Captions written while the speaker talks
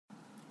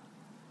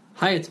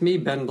Hi, it's me,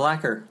 Ben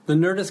Blacker. The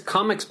Nerdist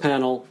Comics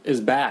panel is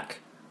back,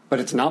 but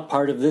it's not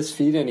part of this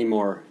feed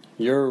anymore.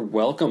 You're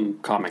welcome,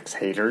 comics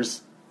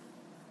haters.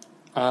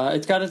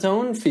 It's got its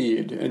own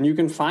feed, and you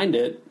can find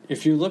it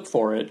if you look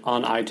for it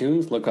on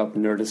iTunes. Look up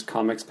Nerdist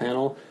Comics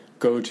Panel.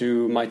 Go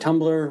to my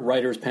Tumblr,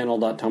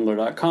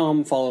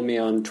 writerspanel.tumblr.com. Follow me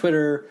on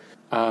Twitter.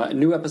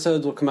 New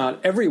episodes will come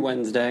out every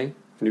Wednesday,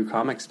 New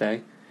Comics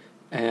Day.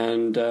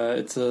 And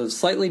it's a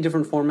slightly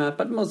different format,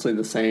 but mostly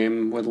the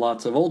same, with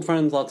lots of old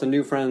friends, lots of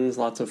new friends,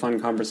 lots of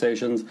fun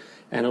conversations.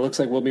 And it looks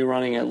like we'll be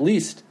running at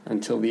least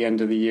until the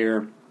end of the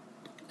year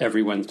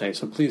every Wednesday.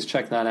 So please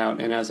check that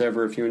out. And as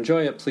ever, if you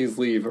enjoy it, please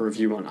leave a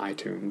review on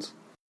iTunes.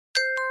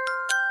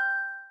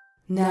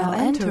 Now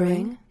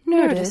entering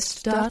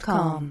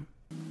Nerdist.com.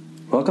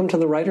 Welcome to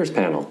the Writers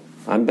Panel.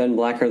 I'm Ben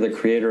Blacker, the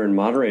creator and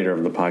moderator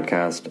of the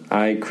podcast.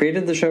 I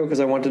created the show because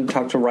I wanted to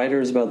talk to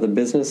writers about the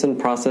business and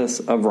process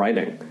of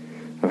writing.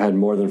 I've had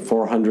more than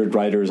 400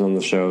 writers on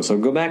the show, so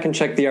go back and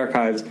check the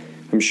archives.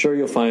 I'm sure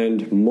you'll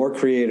find more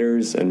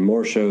creators and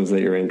more shows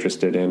that you're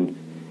interested in.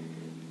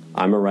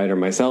 I'm a writer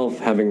myself,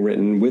 having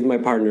written with my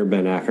partner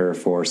Ben Acker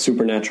for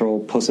Supernatural,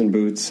 Puss in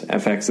Boots,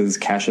 FX's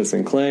Cassius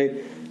and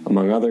Clay,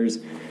 among others.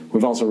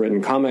 We've also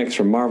written comics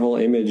from Marvel,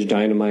 Image,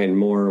 Dynamite, and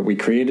more. We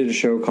created a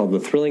show called The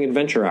Thrilling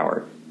Adventure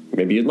Hour.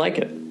 Maybe you'd like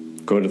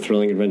it. Go to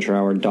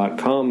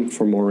thrillingadventurehour.com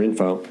for more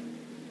info.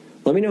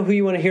 Let me know who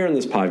you want to hear on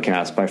this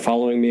podcast by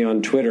following me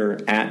on Twitter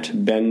at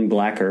Ben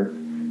Blacker,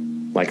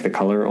 like the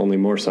color, only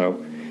more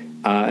so.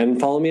 And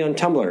follow me on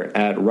Tumblr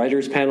at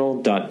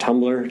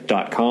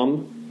writerspanel.tumblr.com.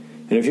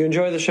 And if you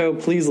enjoy the show,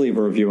 please leave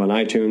a review on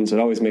iTunes. It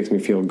always makes me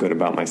feel good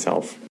about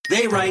myself.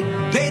 They write,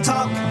 they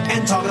talk,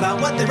 and talk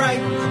about what they write.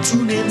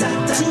 Tune in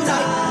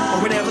tonight,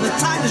 or whenever the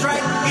time is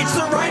right. It's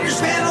the Writers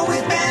Panel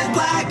with Ben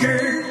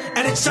Blacker,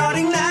 and it's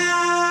starting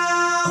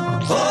now.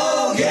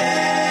 Oh,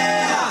 yeah!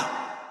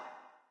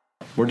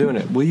 We're doing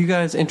it. Will you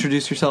guys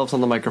introduce yourselves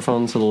on the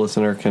microphone so the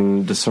listener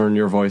can discern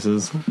your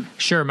voices?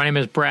 Sure. My name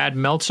is Brad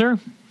Meltzer.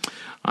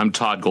 I'm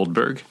Todd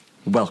Goldberg.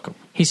 Welcome.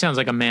 He sounds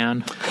like a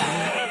man.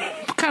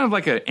 Kind of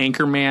like an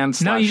anchor man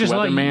 / No, you just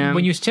weatherman.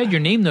 when you said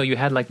your name, though, you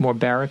had like more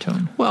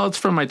baritone. Well, it's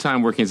from my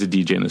time working as a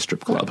DJ in a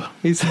strip club.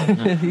 He's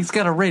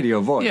got a radio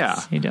voice. Yeah,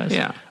 he does.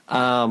 Yeah.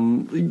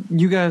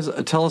 You guys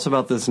tell us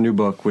about this new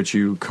book which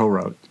you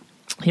co-wrote.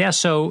 Yeah.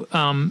 So,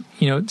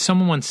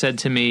 someone once said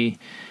to me,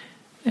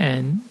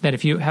 and that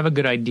if you have a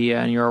good idea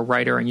and you're a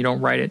writer and you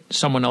don't write it,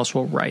 someone else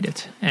will write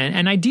it.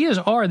 And ideas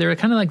they're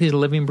kind of like these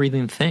living,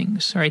 breathing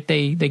things, right?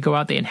 They go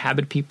out, they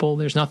inhabit people.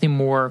 There's nothing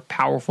more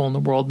powerful in the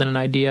world than an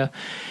idea.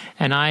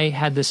 And I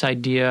had this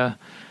idea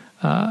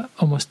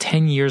almost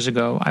 10 years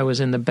ago. I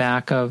was in the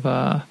back of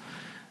the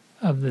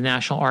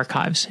National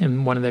Archives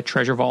in one of their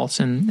treasure vaults,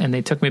 and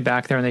they took me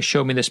back there and they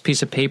showed me this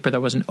piece of paper that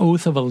was an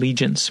oath of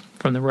allegiance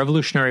from the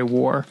Revolutionary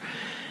War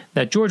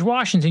that George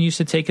Washington used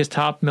to take his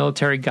top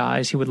military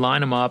guys. He would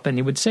line them up and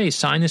he would say,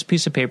 sign this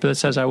piece of paper that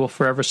says, I will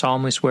forever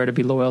solemnly swear to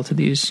be loyal to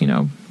these,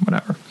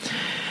 whatever.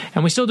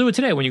 And we still do it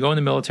today. When you go in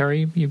the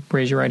military, you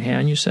raise your right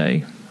hand, you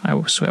say, I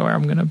will swear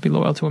I'm going to be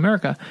loyal to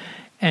America.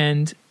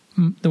 And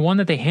the one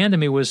that they handed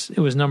me was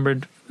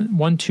numbered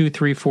 1, 2,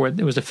 3, 4.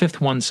 It was the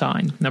fifth one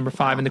signed. Number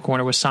 5 in the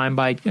corner was signed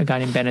by a guy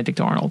named Benedict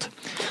Arnold.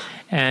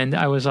 And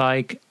I was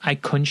like, I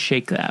couldn't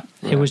shake that.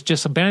 Yeah. It was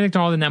just Benedict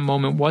Arnold in that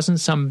moment wasn't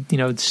some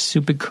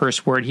stupid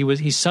curse word.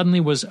 He suddenly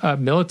was a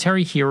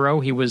military hero.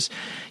 He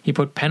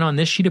put pen on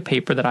this sheet of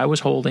paper that I was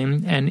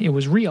holding, and it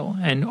was real.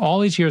 And all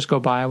these years go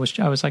by. I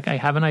was like, I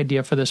have an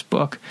idea for this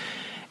book,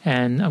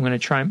 and I'm going to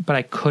try, but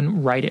I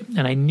couldn't write it.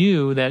 And I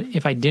knew that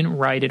if I didn't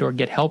write it or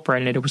get help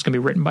writing it, it was going to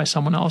be written by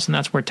someone else. And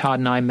that's where Todd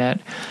and I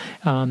met.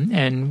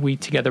 And we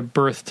together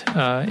birthed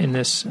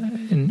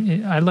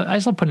I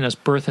love putting us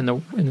birth in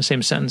the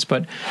same sentence,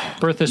 but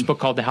birthed this book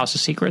called The House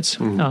of Secrets,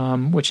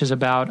 which is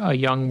about a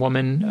young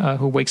woman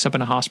who wakes up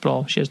in a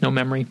hospital. She has no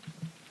memory.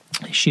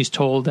 She's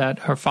told that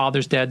her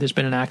father's dead, there's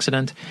been an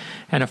accident,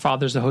 and her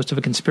father's the host of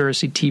a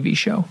conspiracy TV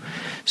show.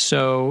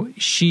 So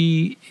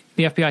the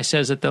FBI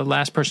says that the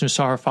last person who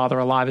saw her father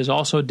alive is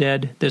also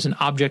dead. There's an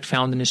object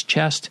found in his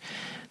chest.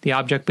 The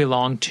object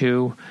belonged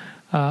to,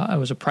 it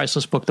was a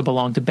priceless book that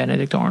belonged to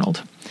Benedict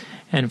Arnold.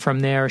 And from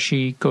there,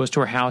 she goes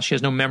to her house. She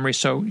has no memory,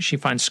 so she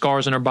finds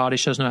scars on her body.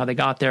 She doesn't know how they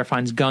got there,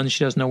 finds guns.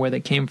 She doesn't know where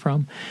they came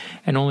from.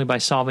 And only by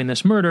solving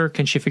this murder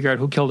can she figure out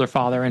who killed her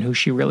father and who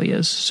she really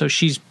is. So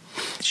she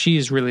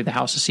is really the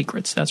House of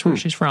Secrets. That's where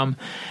she's from.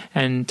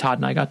 And Todd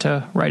and I got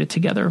to write it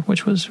together,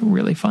 which was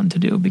really fun to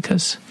do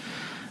because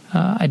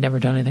I'd never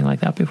done anything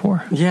like that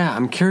before. Yeah,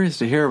 I'm curious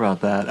to hear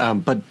about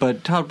that.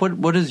 But Todd,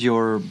 what is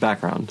your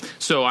background?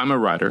 So I'm a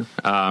writer,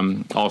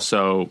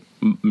 also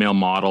male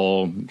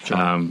model,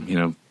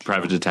 Sure.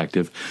 Private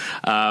detective.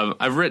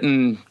 I've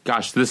written,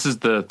 this is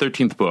the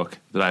 13th book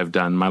that I've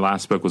done. My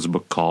last book was a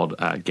book called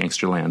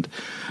Gangsterland,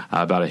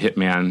 about a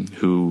hitman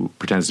who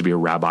pretends to be a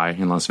rabbi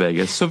in Las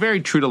Vegas. So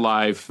very true to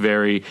life,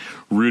 very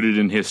rooted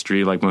in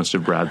history, like most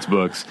of Brad's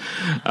books.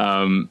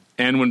 And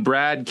when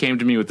Brad came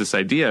to me with this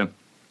idea,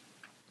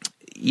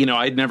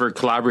 I'd never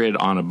collaborated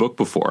on a book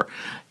before.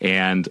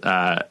 And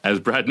as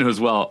Brad knows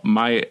well,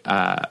 my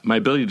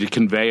ability to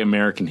convey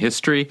American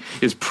history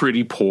is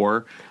pretty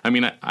poor. I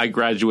mean, I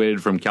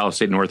graduated from Cal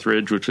State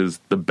Northridge, which is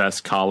the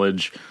best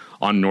college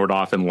on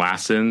Nordhoff and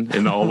Lassen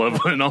in all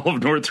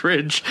of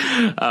Northridge.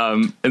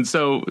 And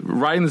so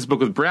writing this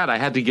book with Brad, I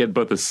had to get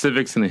both a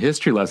civics and a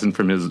history lesson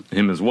from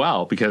him as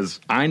well, because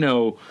I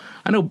know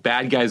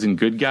bad guys and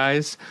good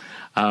guys.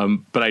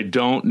 But I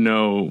don't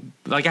know,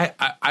 like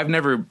I've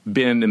never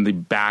been in the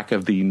back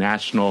of the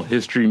National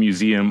History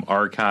Museum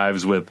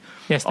archives with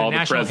all the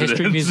National presidents.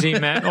 History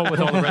Museum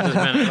with all the presidents.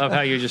 I love how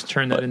you just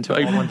turned that into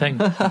all one thing.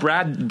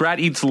 Brad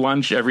eats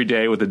lunch every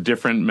day with a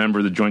different member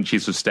of the Joint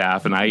Chiefs of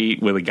Staff, and I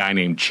eat with a guy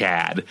named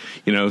Chad.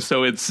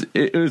 So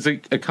it was a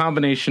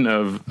combination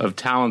of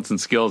talents and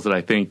skills that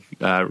I think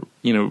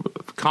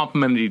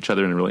complemented each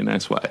other in a really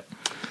nice way.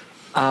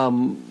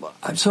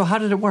 So how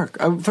did it work?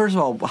 First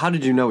of all, how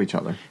did you know each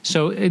other?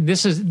 So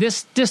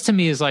this to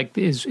me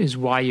is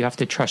why you have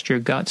to trust your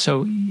gut.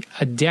 So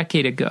a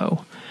decade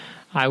ago,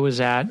 I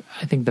was at,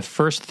 I think, the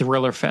first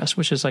Thriller Fest,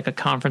 which is like a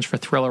conference for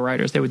thriller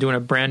writers. They were doing a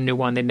brand new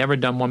one. They'd never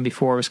done one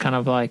before. It was kind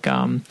of like,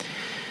 an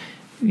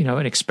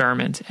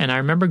experiment. And I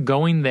remember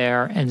going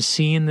there and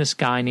seeing this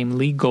guy named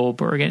Lee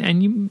Goldberg.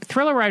 And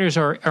thriller writers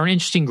are an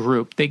interesting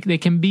group. They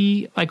can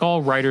be, like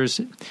all writers,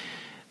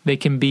 they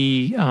can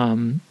be,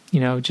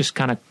 just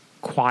kind of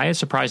quiet,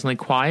 surprisingly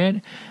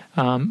quiet.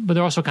 But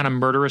they're also kind of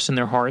murderous in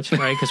their hearts,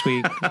 right? Because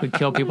we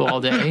kill people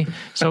all day.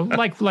 So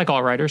like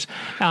all writers.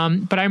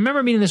 But I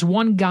remember meeting this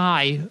one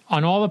guy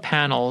on all the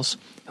panels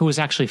who was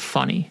actually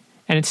funny.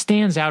 And it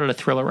stands out at a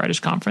thriller writers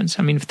conference.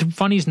 I mean,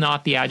 funny is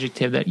not the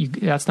adjective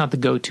that's not the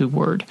go-to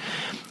word.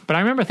 But I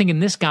remember thinking,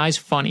 this guy's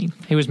funny.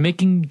 He was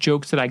making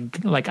jokes that I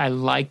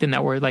liked, and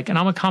that were and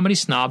I'm a comedy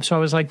snob, so I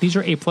was like, these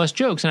are A+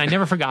 jokes, and I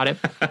never forgot it.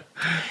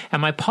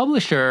 And my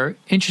publisher,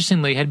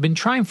 interestingly, had been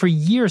trying for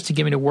years to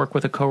get me to work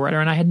with a co-writer,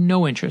 and I had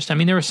no interest. I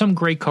mean, there are some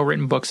great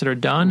co-written books that are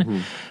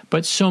done,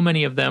 but so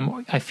many of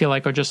them I feel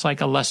like are just like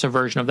a lesser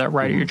version of that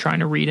writer you're trying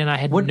to read, and I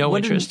had no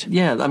interest.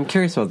 I'm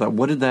curious about that.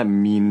 What did that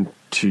mean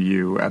to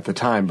you at the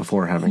time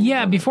before having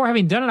before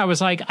having done it? I was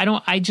like,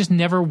 I just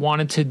never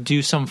wanted to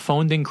do some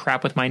phoned in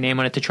crap with my name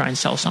on it to try and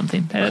sell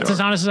something. That's as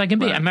honest as I can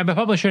be. My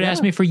publisher had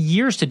asked me for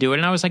years to do it,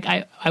 and I was like,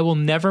 I will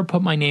never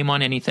put my name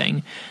on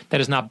anything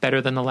that is not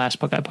better than the last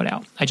book I put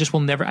out. I just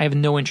will never. I have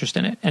no interest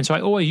in it. And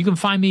so you can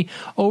find me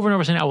over and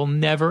over saying I will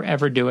never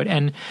ever do it.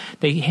 And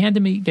they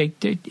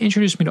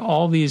introduced me to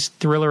all these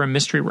thriller and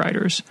mystery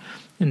writers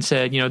and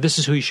said, this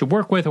is who you should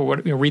work with, or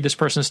read this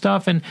person's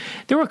stuff. And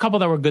there were a couple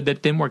that were good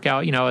that didn't work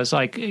out. It was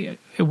like it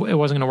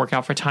wasn't going to work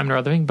out for time or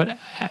other thing. But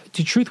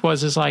the truth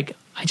was I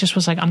just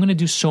was like, I'm going to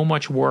do so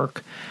much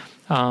work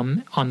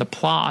on the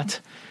plot,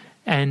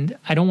 and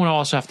I don't want to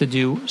also have to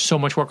do so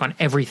much work on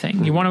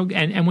everything. You want to,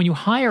 and when you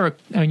hire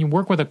and you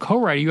work with a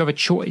co-writer, you have a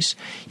choice.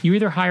 You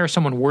either hire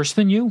someone worse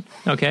than you,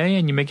 okay,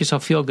 and you make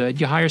yourself feel good.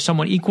 You hire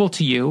someone equal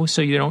to you,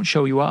 so you don't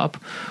show you up,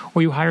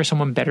 or you hire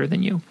someone better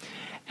than you.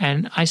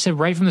 And I said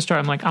right from the start,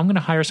 I'm like, I'm going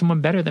to hire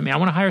someone better than me. I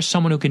want to hire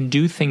someone who can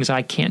do things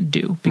I can't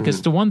do.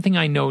 Because the one thing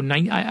I know,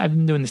 I've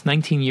been doing this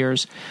 19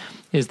 years,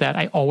 is that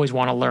I always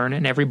want to learn.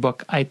 In every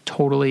book, I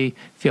totally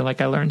feel like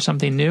I learned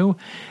something new.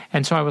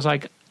 And so I was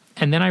like,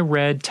 and then I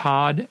read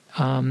Todd.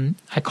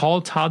 I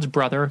called Todd's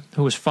brother,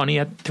 who was funny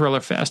at Thriller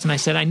Fest, and I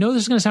said, I know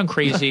this is going to sound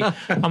crazy.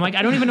 I'm like,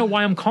 I don't even know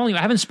why I'm calling you.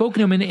 I haven't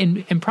spoken to him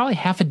in probably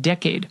half a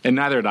decade. And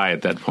neither had I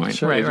at that point.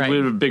 Sure, right. We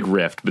had a big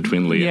rift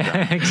between Lee and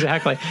Todd.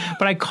 Exactly.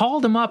 But I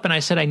called him up and I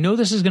said, I know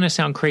this is going to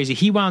sound crazy.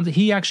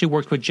 He actually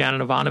worked with Janet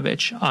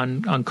Ivanovich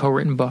on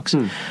co-written books.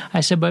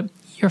 I said, but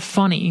you're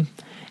funny.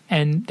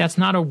 And that's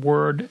not a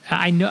word.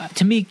 I know.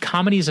 To me,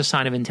 comedy is a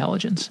sign of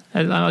intelligence.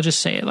 I'll just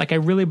say it. Like, I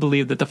really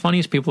believe that the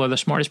funniest people are the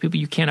smartest people.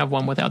 You can't have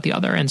one without the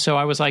other. And so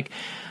I was like,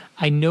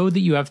 I know that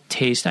you have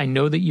taste. I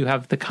know that you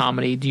have the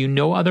comedy. Do you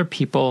know other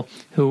people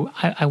who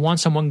I want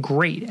someone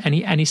great? And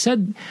he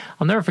said,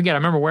 I'll never forget. I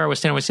remember where I was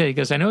standing. He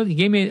goes, I know. He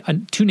gave me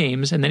 2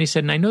 names, and then he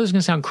said, and I know this is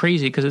going to sound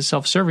crazy because it's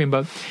self-serving,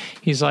 but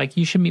he's like,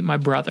 you should meet my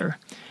brother.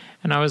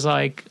 And I was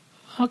like,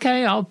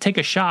 okay, I'll take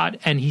a shot.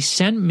 And he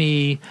sent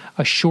me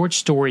a short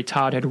story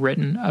Todd had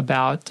written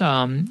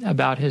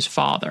about his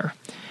father.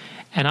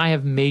 And I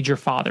have major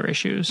father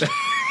issues.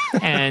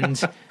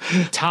 And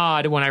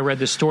Todd, when I read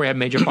this story, had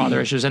major father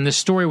issues. And this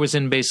story was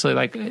in basically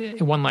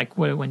it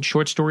won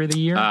short story of the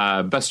year?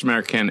 Best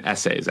American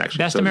Essays, actually.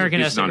 Best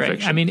American Essay,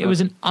 right? I mean, it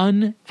was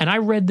and I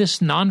read this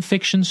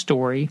nonfiction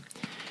story.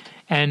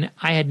 And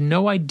I had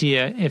no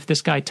idea if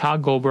this guy,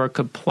 Todd Goldberg,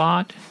 could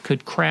plot,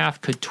 could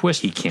craft, could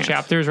twist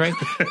chapters, right?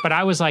 But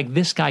I was like,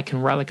 this guy can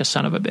write like a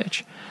son of a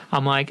bitch.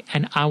 I'm like,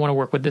 and I want to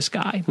work with this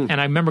guy. And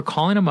I remember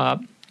calling him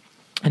up,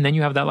 and then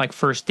you have that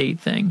first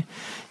date thing.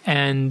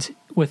 And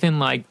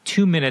within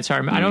 2 minutes,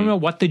 I don't know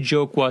what the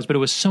joke was, but it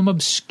was some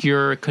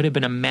obscure, it could have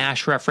been a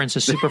MASH reference,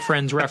 a Super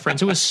Friends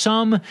reference. It was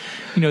some,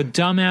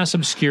 dumbass,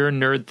 obscure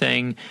nerd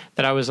thing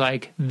that I was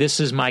like, this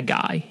is my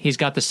guy. He's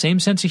got the same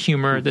sense of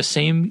humor, the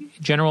same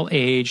general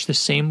age,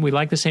 we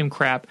like the same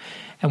crap,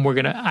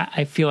 and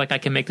I feel like I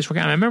can make this work.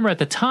 And I remember at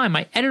the time,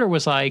 my editor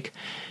was like,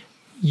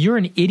 you're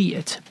an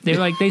idiot.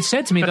 They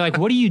said to me, they're like,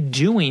 what are you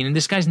doing? And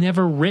this guy's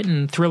never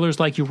written thrillers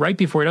like you write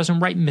before. He doesn't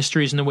write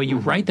mysteries in the way you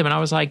write them. And I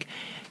was like,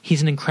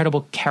 he's an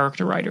incredible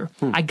character writer.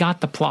 I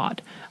got the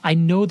plot. I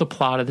know the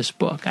plot of this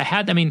book.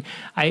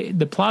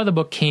 The plot of the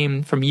book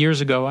came from years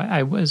ago.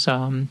 I was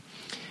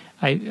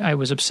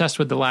obsessed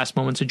with the last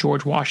moments of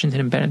George Washington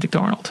and Benedict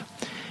Arnold.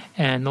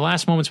 And the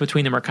last moments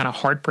between them are kind of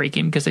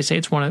heartbreaking because they say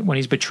it's when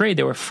he's betrayed,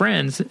 they were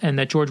friends, and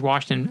that George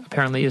Washington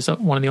apparently is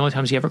one of the only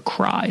times he ever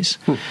cries.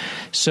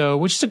 So,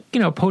 which is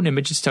a potent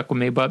image that stuck with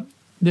me. But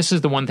this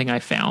is the one thing I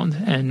found,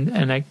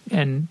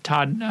 and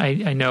Todd,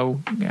 I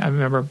know, I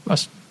remember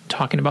us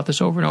talking about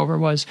this over and over,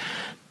 was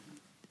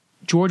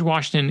George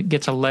Washington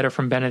gets a letter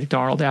from Benedict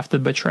Arnold after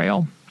the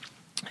betrayal.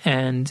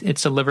 And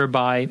it's delivered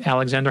by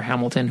Alexander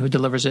Hamilton, who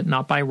delivers it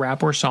not by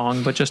rap or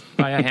song, but just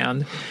by a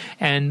hand.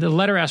 And the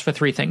letter asks for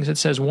three things. It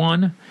says,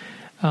 1,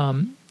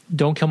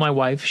 don't kill my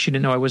wife. She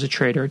didn't know I was a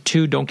traitor.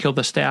 2, don't kill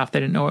the staff.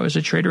 They didn't know I was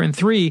a traitor. And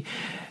 3,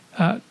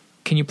 can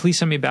you please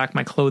send me back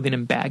my clothing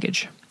and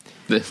baggage?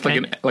 It's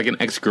like an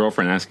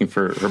ex-girlfriend asking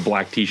for her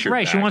black T-shirt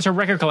Right, back. she wants her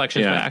record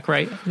collections back,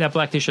 right? That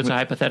black T-shirt's a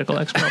hypothetical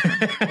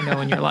ex-girlfriend I know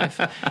in your life.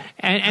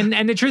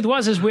 And the truth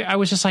was, I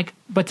was just like,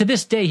 but to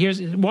this day,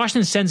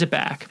 Washington sends it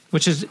back,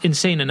 which is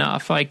insane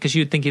enough, because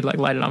you'd think he'd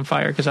light it on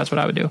fire, because that's what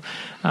I would do.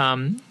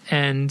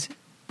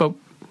 But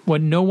what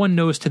no one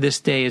knows to this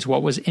day is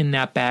what was in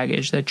that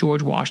baggage that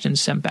George Washington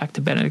sent back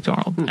to Benedict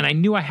Arnold. And I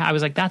knew I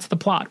was like, that's the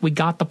plot. We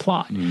got the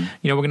plot.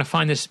 We're going to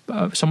find this,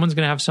 someone's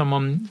going to have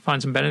someone find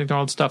some Benedict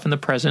Arnold stuff in the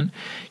present.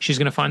 She's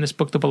going to find this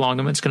book that belonged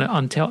to him. It's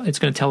going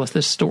to tell us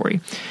this story.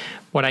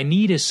 What I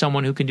need is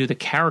someone who can do the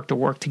character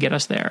work to get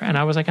us there. And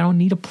I was like, I don't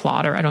need a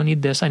plotter. I don't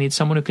need this. I need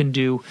someone who can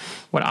do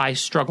what I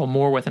struggle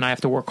more with and I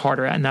have to work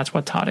harder at. And that's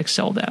what Todd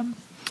excelled at.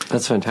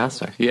 That's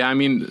fantastic. Yeah, I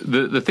mean,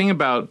 the thing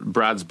about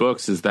Brad's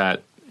books is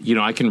that,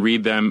 I can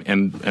read them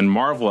and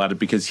marvel at it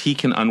because he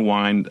can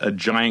unwind a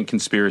giant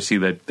conspiracy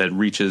that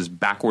reaches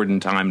backward in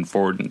time and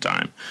forward in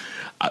time.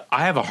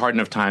 I have a hard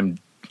enough time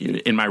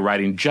in my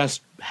writing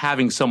just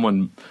having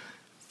someone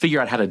figure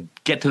out how to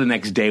get to the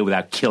next day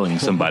without killing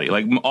somebody.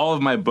 Like, all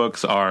of my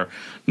books are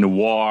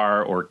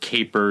noir or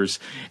capers,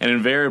 and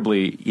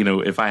invariably,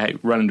 if I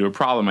run into a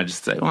problem, I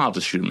just say, well, I'll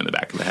just shoot him in the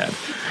back of the head.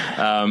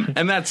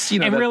 And that's,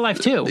 in real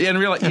life, too. In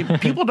real life,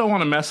 people don't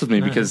want to mess with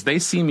me because they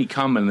see me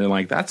come and they're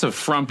like, that's a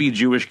frumpy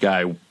Jewish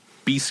guy.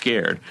 Be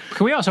scared.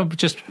 Can we also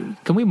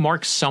can we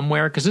mark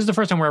somewhere, because this is the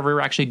first time we're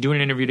ever actually doing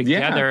an interview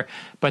together,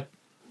 but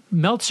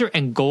Meltzer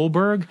and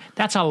Goldberg,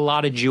 that's a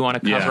lot of Jew on a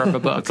cover of a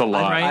book. That's a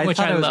lot. Right? I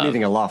thought I was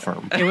meeting a law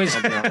firm. It was.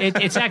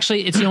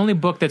 It's the only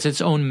book that's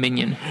its own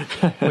minion,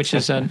 which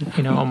is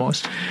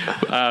almost.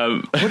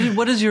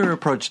 What is your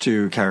approach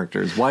to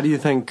characters? Why do you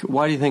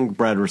think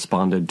Brad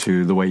responded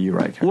to the way you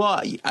write?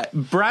 Well,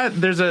 Brad,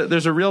 there's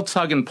a real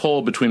tug and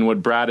pull between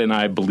what Brad and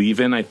I believe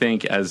in, I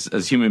think,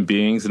 as human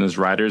beings and as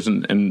writers,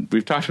 and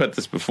we've talked about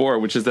this before,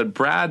 which is that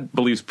Brad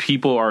believes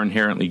people are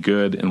inherently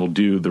good and will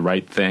do the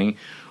right thing.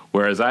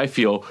 Whereas I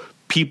feel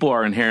people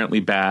are inherently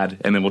bad,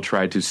 and they will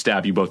try to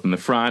stab you both in the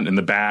front and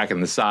the back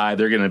and the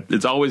side.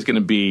 It's always going to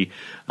be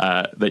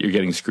that you're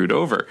getting screwed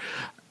over.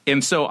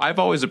 And so I've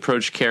always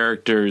approached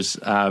characters,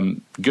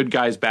 good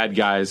guys, bad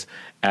guys,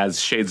 as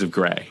shades of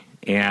gray.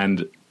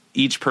 And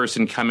each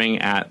person coming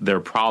at their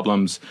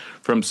problems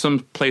from some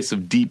place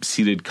of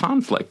deep-seated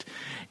conflict.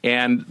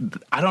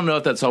 And I don't know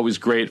if that's always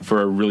great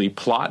for a really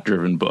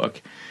plot-driven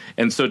book.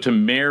 And so to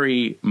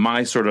marry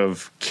my sort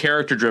of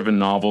character-driven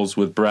novels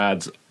with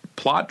Brad's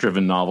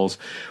plot-driven novels,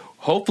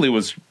 hopefully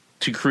was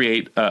to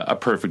create a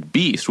perfect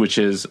beast, which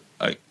is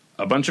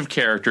a bunch of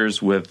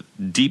characters with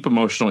deep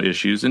emotional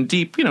issues and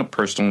deep,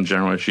 personal and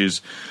general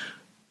issues,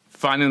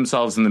 finding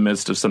themselves in the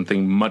midst of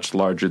something much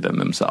larger than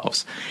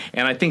themselves.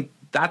 And I think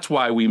that's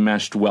why we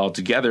meshed well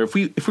together. If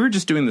we were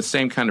just doing the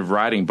same kind of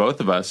writing,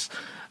 both of us,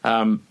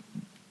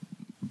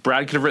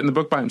 Brad could have written the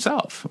book by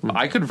himself.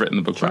 I could have written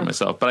the book by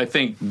myself. But I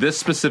think this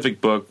specific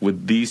book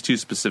with these two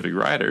specific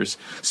writers,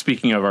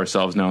 speaking of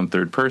ourselves now in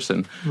third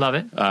person. Love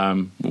it.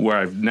 Where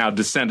I've now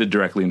descended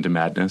directly into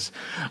madness.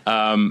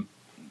 That's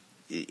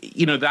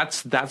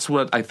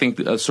what I think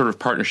a sort of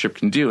partnership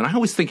can do. And I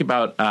always think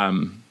about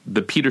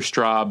the Peter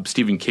Straub,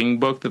 Stephen King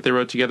book that they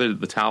wrote together,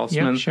 The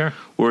Talisman. Yeah, sure.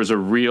 Where it was a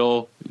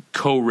real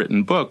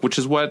co-written book, which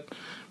is what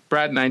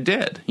Brad and I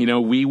did.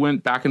 We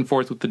went back and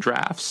forth with the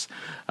drafts.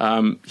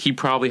 He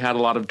probably had a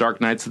lot of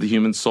dark nights of the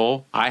human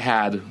soul. I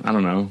had,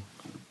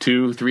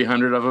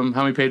 200-300 of them.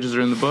 How many pages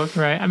are in the book?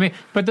 Right. I mean,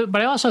 but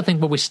I also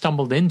think what we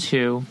stumbled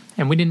into,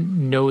 and we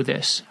didn't know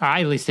this.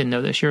 I at least didn't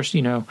know this. You're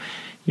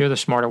the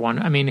smarter one.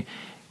 I mean,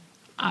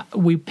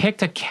 we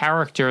picked a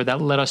character that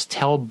let us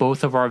tell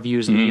both of our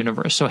views of the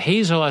universe. So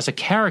Hazel as a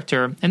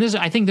character, and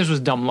I think this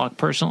was dumb luck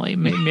personally.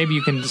 Maybe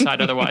you can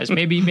decide otherwise.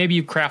 Maybe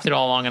you crafted it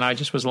all along, and I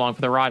just was along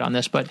for the ride on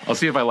this. But I'll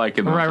see if I like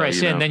it.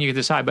 Right. And then you can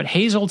decide. But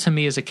Hazel to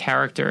me is a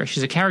character.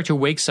 She's a character who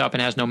wakes up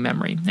and has no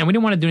memory, and we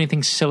didn't want to do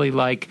anything silly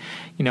like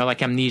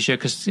amnesia,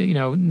 because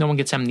no one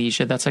gets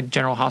amnesia. That's a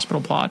General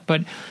Hospital plot.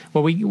 But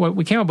what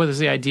we came up with is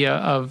the idea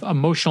of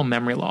emotional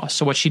memory loss.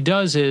 So what she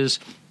does is,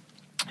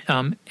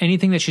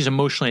 anything that she's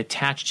emotionally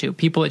attached to,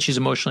 people that she's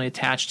emotionally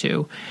attached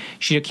to,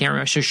 she can't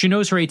remember. So she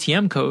knows her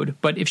ATM code,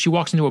 but if she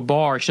walks into a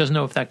bar, she doesn't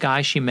know if that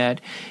guy she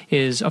met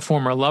is a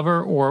former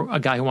lover or a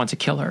guy who wants to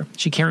kill her.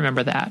 She can't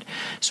remember that.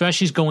 So as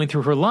she's going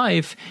through her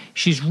life,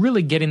 she's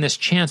really getting this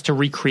chance to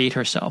recreate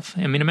herself.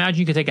 I mean, imagine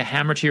you could take a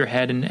hammer to your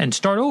head and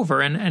start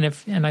over.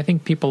 And I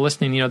think people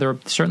listening, there are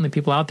certainly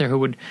people out there who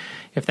would,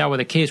 if that were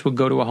the case, would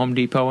go to a Home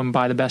Depot and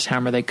buy the best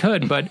hammer they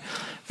could. But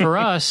for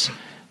us,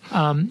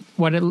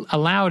 what it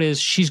allowed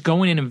is she's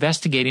going and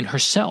investigating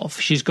herself.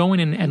 She's going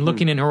in and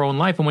looking in her own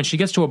life. And when she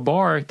gets to a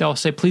bar, they'll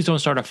say, please don't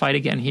start a fight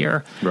again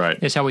here. Right.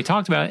 Is how we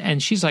talked about it.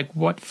 And she's like,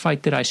 what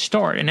fight did I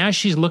start? And as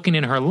she's looking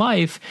in her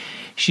life,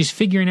 she's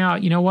figuring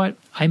out, you know what?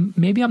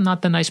 Maybe I'm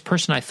not the nice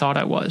person I thought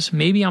I was.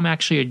 Maybe I'm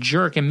actually a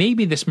jerk. And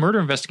maybe this murder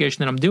investigation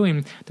that I'm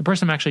doing, the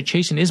person I'm actually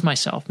chasing is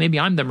myself. Maybe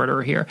I'm the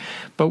murderer here.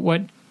 But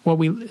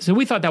so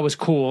we thought that was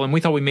cool, and we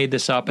thought we made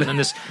this up. And then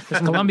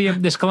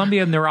this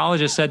Columbia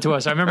neurologist said to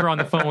us, I remember on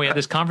the phone we had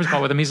this conference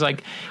call with him. He's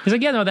like,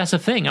 yeah, no, that's a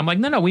thing. I'm like,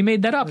 no, we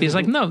made that up. He's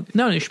like, no,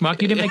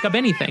 schmuck, you didn't make up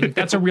anything.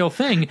 That's a real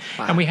thing.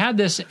 Wow. And we had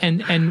this,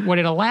 and what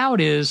it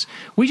allowed is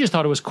we just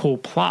thought it was a cool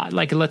plot,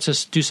 like it lets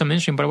us do something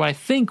interesting. But what I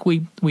think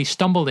we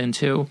stumbled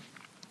into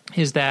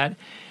is that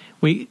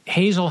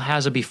Hazel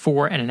has a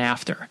before and an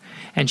after.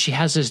 And she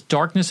has this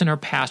darkness in her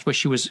past where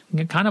she was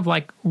kind of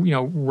like,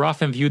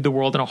 rough and viewed the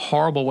world in a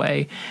horrible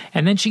way.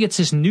 And then she gets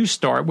this new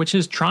start, which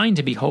is trying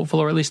to be hopeful,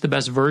 or at least the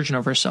best version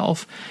of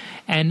herself.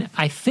 And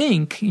I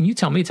think, and you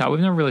tell me, Todd,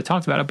 we've never really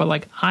talked about it,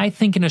 but I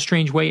think in a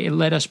strange way, it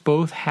let us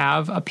both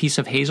have a piece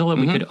of Hazel that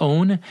we could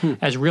own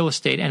as real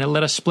estate, and it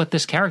let us split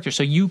this character.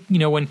 So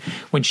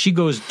when she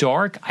goes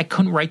dark, I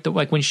couldn't write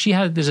when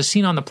there's a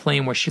scene on the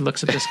plane where she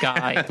looks at this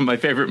guy. My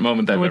favorite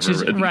moment I've ever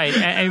written. Right.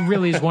 It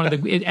really is one of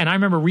and I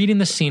remember reading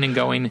the scene and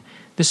going,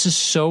 this is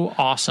so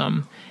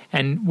awesome.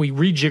 And we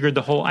rejiggered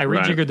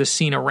the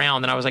scene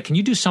around, and I was like, can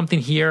you do something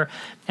here?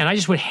 And I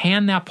just would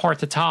hand that part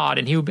to Todd,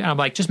 and I'm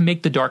like, just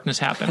make the darkness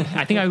happen.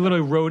 I think I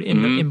literally wrote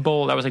in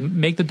bold, I was like,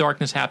 make the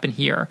darkness happen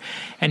here.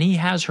 And he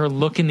has her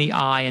look in the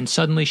eye, and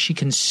suddenly she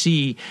can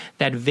see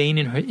that vein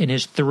in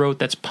his throat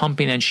that's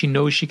pumping, and she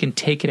knows she can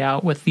take it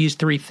out with these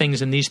three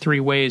things in these three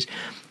ways.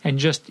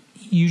 And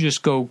you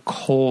just go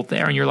cold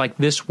there, and you're like,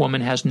 this woman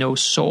has no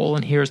soul,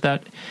 and here's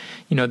that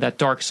that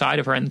dark side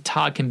of her, and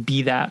Todd can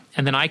be that,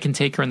 and then I can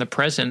take her in the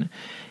present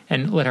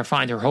and let her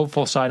find her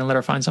hopeful side and let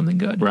her find something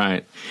good.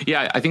 Right.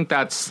 Yeah, I think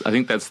that's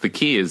the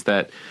key, is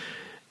that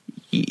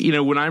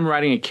when I'm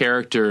writing a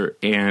character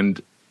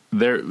and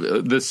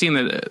the scene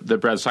that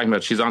Brad's talking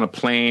about, she's on a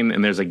plane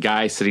and there's a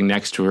guy sitting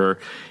next to her,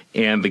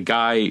 and the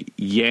guy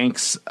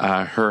yanks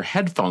her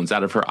headphones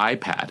out of her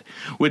iPad,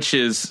 which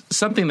is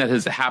something that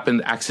has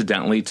happened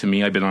accidentally to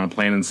me. I've been on a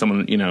plane and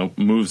someone,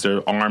 moves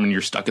their arm and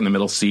you're stuck in the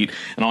middle seat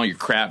and all your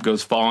crap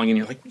goes falling and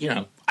you're like,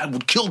 I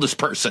would kill this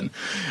person.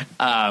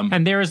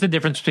 And there is the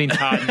difference between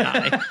Todd and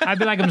I. I'd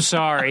be like, I'm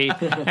sorry.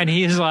 And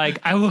he's like,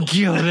 I will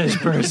kill this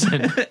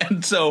person.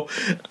 And so,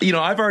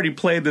 I've already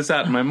played this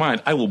out in my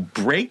mind. I will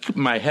break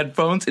my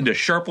headphones into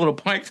sharp little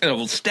points and I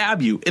will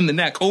stab you in the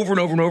neck over and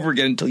over and over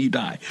again until you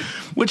die,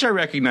 which I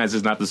recognize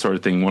is not the sort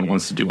of thing one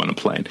wants to do on a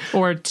plane.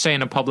 Or say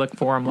in a public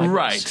forum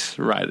like this.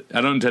 Right.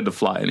 I don't intend to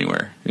fly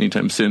anywhere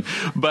anytime soon.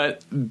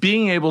 But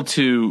being able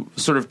to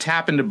sort of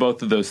tap into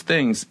both of those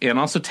things and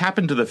also tap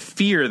into the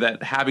fear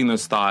that having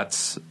those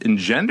thoughts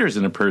engenders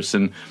in a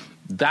person,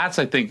 that's,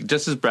 I think,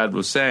 just as Brad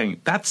was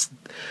saying, that's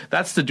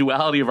the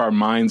duality of our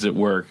minds at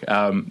work,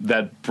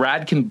 that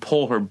Brad can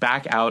pull her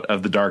back out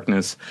of the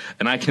darkness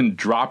and I can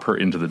drop her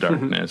into the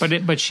darkness.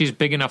 But she's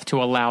big enough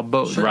to allow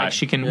both. Right. Like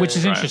she can, which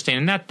is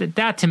interesting. And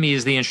that to me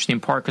is the interesting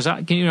part, because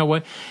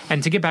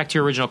and to get back to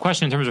your original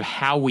question in terms of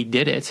how we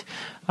did it,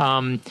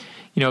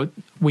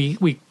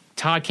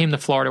 Todd came to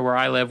Florida where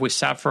I live. We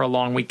sat for a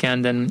long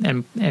weekend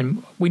and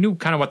we knew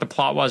kind of what the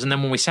plot was. And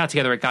then when we sat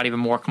together, it got even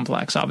more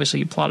complex. Obviously,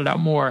 you plotted out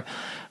more.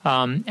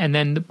 And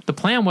then the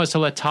plan was to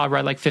let Todd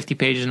write like 50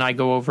 pages and I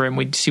go over and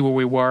we'd see where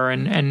we were.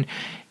 And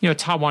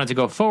Todd wanted to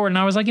go forward. And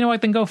I was like,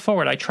 then go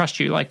forward. I trust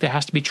you. Like, there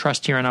has to be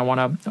trust here and I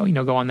want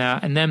to, go on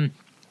that. And then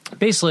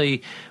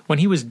basically when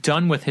he was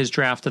done with his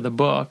draft of the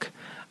book,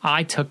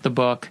 I took the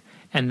book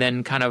and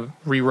then kind of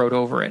rewrote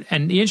over it.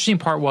 And the interesting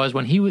part was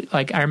when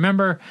I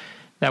remember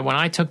that when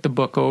I took the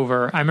book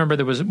over, I remember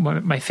there was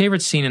my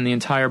favorite scene in the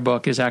entire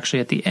book is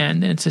actually at the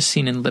end, and it's a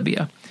scene in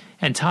Libya.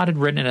 And Todd had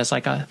written it as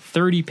like a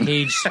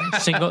 30-page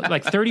single,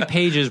 like 30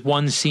 pages,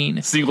 one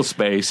scene. Single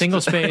space,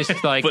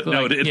 like,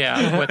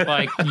 footnoted. With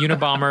like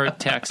Unabomber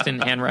text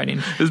and handwriting.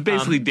 It was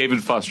basically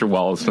David Foster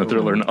Wallace in a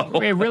thriller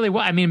novel. It really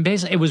was. I mean,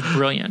 basically, it was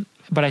brilliant.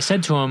 But I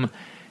said to him,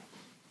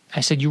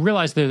 you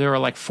realize that there are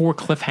like 4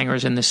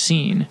 cliffhangers in the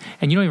scene,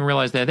 and you don't even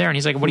realize they're there. And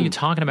he's like, what are you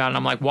talking about? And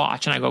I'm like,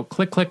 watch. And I go,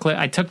 click, click, click.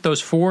 I took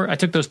those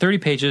 30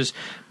 pages,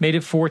 made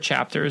it 4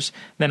 chapters.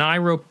 Then I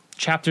wrote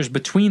chapters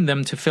between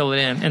them to fill it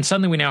in. And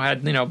suddenly we now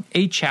had,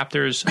 8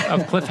 chapters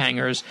of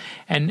cliffhangers.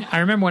 And I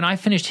remember when I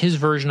finished his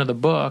version of the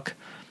book,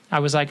 I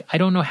was like, I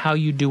don't know how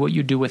you do what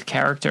you do with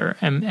character.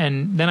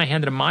 And then I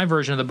handed him my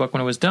version of the book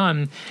when it was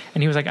done,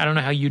 and he was like, I don't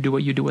know how you do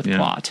what you do with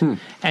plot.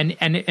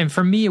 And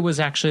for me, it was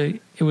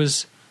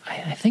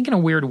I think in a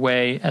weird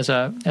way, as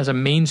a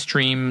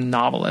mainstream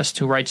novelist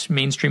who writes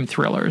mainstream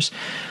thrillers,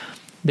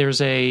 there's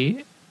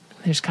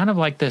kind of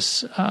like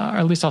this, or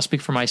at least I'll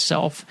speak for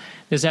myself,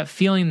 there's that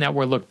feeling that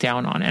we're looked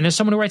down on. And as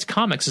someone who writes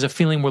comics, there's a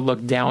feeling we're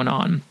looked down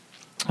on.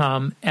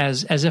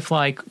 As if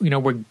like,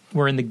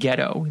 we're in the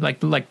ghetto,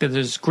 like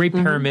there's great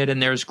pyramid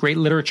and there's great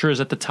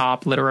literatures at the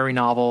top, literary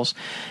novels.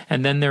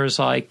 And then there's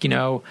like,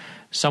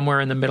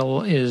 somewhere in the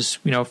middle is,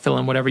 fill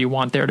in whatever you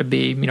want there to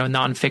be,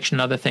 nonfiction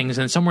and other things.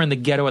 And somewhere in the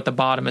ghetto at the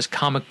bottom is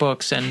comic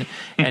books and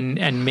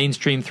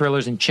mainstream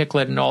thrillers and chick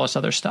lit and all this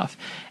other stuff.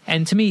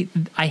 And to me,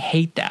 I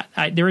hate that.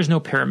 There is no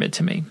pyramid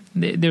to me.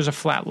 There's a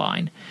flat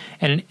line.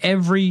 And in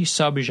every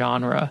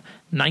subgenre,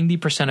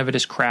 90% of it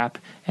is crap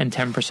and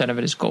 10% of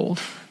it is gold,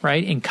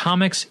 right? In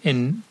comics,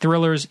 in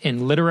thrillers,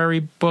 in literary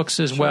books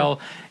as well,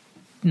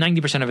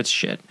 90% of it's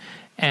shit.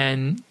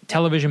 And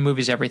television,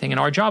 movies, everything. And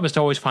our job is to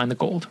always find the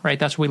gold, right?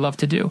 That's what we love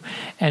to do.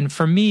 And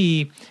for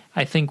me,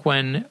 I think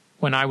when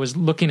I was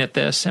looking at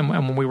this and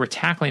when we were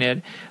tackling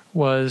it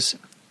was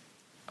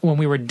when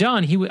we were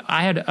done,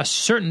 I had a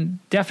certain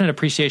definite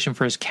appreciation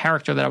for his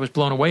character that I was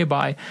blown away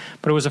by.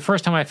 But it was the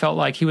first time I felt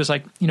like he was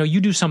like,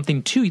 you do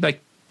something too. Like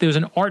there was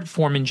an art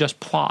form in just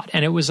plot.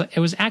 And it was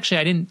actually,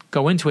 I didn't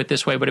go into it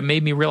this way, but it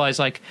made me realize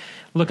like,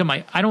 look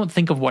at I don't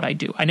think of what I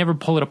do. I never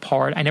pull it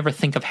apart. I never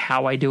think of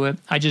how I do it.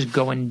 I just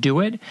go and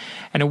do it.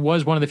 And it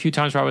was one of the few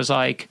times where I was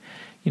like,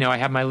 I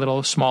had my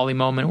little Smalley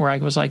moment where I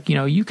was like,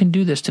 you can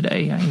do this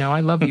today.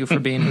 I love you for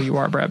being who you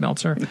are, Brad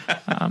Meltzer.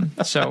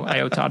 So I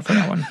owe Todd for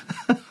that one.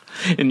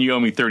 And you owe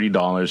me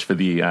 $30 for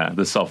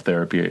the self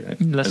therapy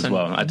as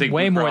well. I take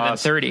way Blue more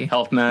Cross, than $30.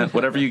 Health Net,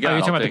 whatever you got. Oh,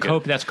 you're talking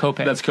about that's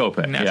copay. That's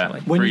copay. Naturally.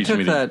 Yeah. When you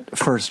took that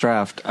first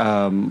draft,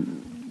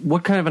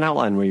 what kind of an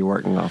outline were you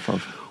working off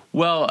of?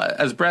 Well,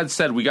 as Brad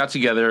said, we got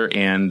together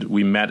and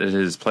we met at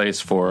his place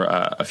for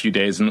a few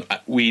days, and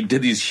we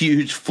did these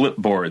huge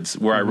flipboards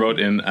where I wrote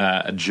in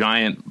a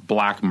giant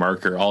black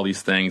marker all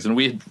these things, and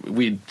we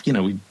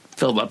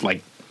filled up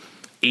like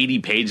 80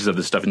 pages of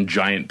this stuff in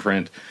giant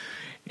print.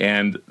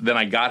 And then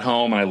I got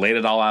home and I laid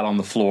it all out on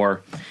the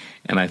floor,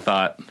 and I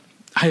thought,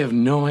 I have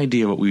no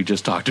idea what we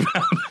just talked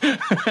about.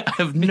 I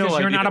have no idea. Because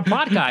you're not a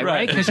plot guy,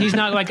 right? Because he's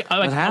not like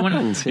That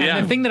happens.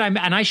 And the thing that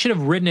I should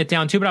have written it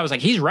down too, but I was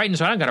like, he's writing,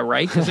 so I don't got to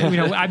write. Because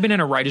I've been in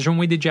a writer's room.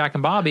 We did Jack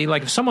and Bobby.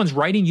 Like if someone's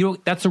writing,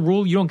 that's the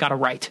rule. You don't got to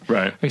write.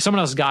 Right. Like someone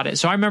else got it.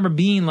 So I remember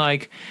being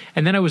like,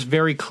 and then it was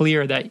very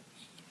clear that,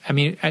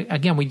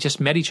 again, we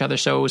just met each other,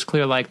 so it was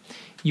clear like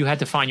you had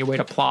to find your way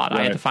to plot. Right.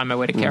 I had to find my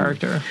way to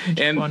character.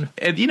 And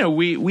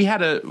we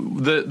had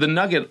the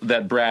nugget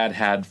that Brad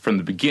had from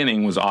the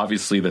beginning was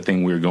obviously the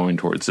thing we were going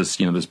towards,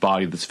 this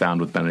body that's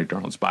found with Benedict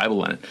Arnold's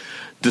Bible in it.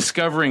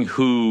 Discovering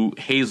who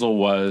Hazel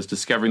was,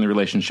 discovering the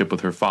relationship with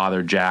her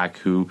father, Jack,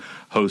 who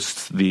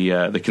hosts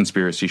the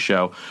conspiracy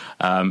show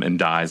and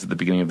dies at the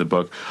beginning of the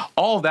book.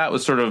 All of that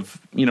was sort of,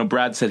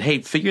 Brad said, hey,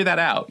 figure that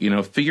out.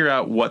 Figure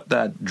out what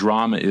that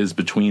drama is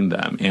between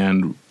them.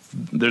 And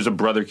there's a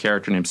brother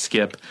character named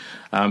Skip.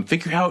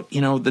 Figure out,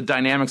 the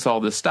dynamics, all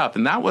this stuff.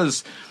 And that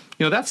was,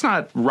 that's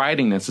not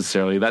writing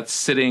necessarily. That's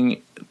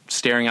sitting,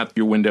 staring out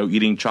your window,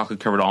 eating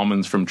chocolate-covered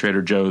almonds from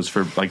Trader Joe's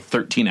for like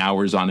 13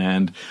 hours on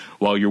end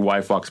while your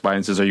wife walks by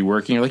and says, are you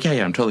working? You're like,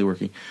 yeah, I'm totally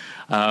working.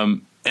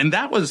 And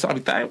that was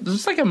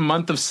like a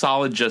month of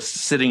solid just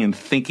sitting and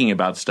thinking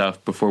about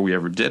stuff before we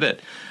ever did it.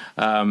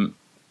 And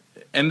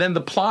then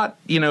the plot,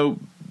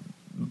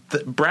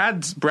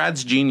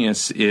 Brad's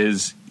genius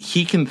is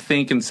he can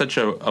think in such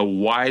a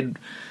wide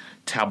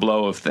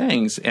tableau of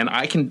things, and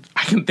I can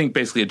think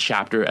basically a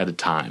chapter at a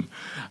time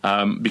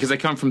because I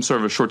come from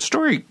sort of a short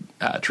story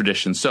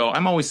tradition. So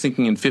I'm always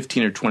thinking in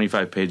 15 or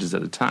 25 pages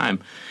at a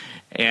time,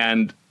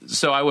 and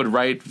so I would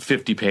write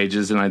 50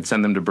 pages and I'd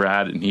send them to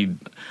Brad, and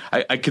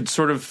I could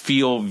sort of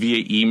feel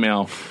via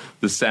email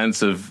the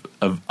sense of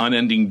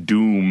unending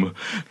doom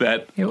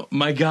that,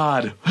 my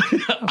God,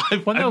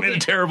 I've made a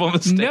terrible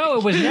mistake. No,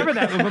 it was never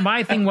that. But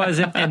my thing was,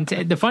 and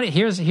the funny,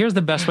 here's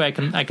the best way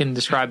I can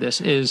describe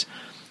this is,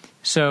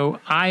 so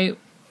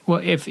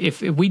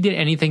if we did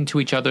anything to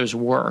each other's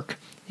work,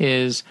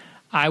 is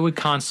I would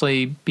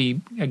constantly be,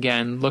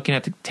 again, looking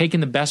at taking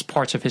the best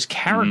parts of his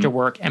character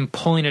work and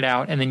pulling it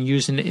out and then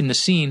using it in the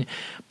scene,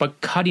 but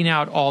cutting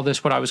out all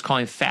this, what I was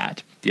calling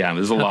fat. Yeah,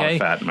 there's a lot of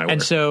fat in my work.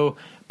 And so,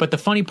 but the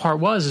funny part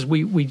was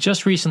we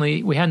just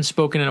recently, we hadn't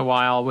spoken in a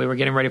while. We were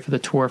getting ready for the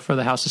tour for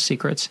the House of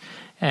Secrets.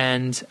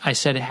 And I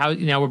said,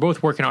 we're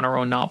both working on our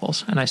own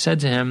novels. And I said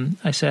to him,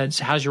 so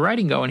how's your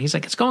writing going? He's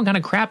like, it's going kind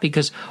of crappy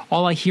because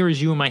all I hear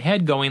is you in my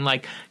head going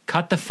like,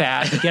 cut the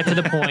fat, get to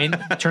the point,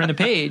 turn the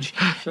page.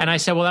 Sure. And I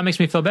said, well, that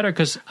makes me feel better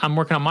because I'm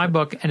working on my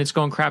book and it's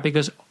going crappy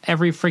because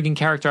every frigging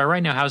character I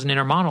write now has an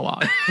inner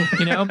monologue,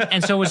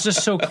 And so it's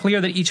just so clear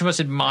that each of us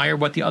admire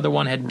what the other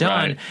one had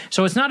done. Right.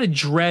 So it's not a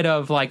dread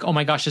of like, oh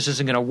my gosh, this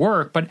isn't going to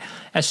work. But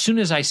as soon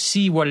as I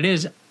see what it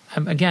is,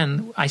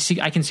 again, I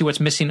can see what's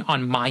missing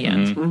on my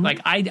end. Mm-hmm.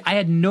 Like I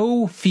had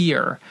no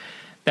fear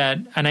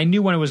and I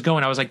knew when it was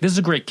going, I was like, this is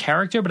a great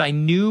character, but I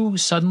knew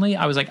suddenly,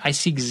 I was like, I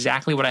see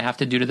exactly what I have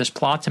to do to this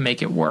plot to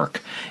make it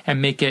work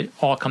and make it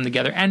all come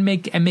together and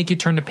make you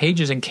turn the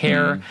pages and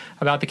care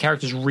about the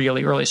characters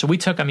really early. So we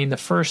took, the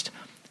first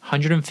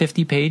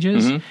 150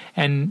 pages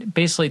and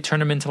basically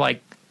turned them into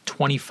like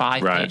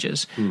 25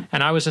 pages.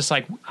 And I was just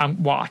like,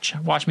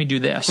 watch me do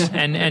this.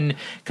 and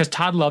because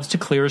Todd loves to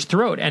clear his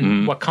throat,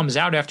 and what comes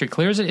out after he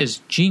clears it is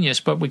genius,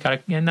 but we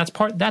got to, and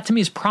that to me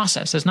is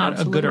process. It's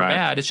not a good or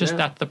bad. It's just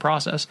that's the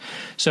process.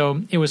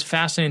 So it was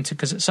fascinating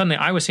because suddenly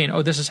I was saying,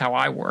 oh, this is how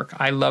I work.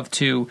 I love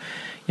to,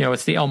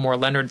 it's the Elmore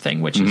Leonard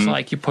thing, which is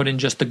like you put in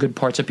just the good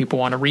parts that people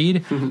want to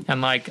read,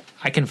 and like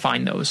I can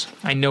find those.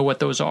 I know what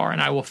those are,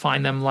 and I will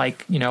find them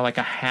like like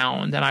a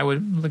hound. And I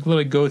would like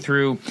literally go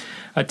through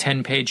a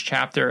 10-page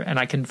chapter, and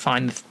I can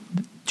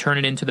turn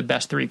it into the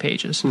best 3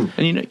 pages.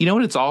 And you know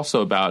what it's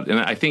also about, and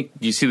I think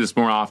you see this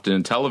more often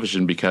in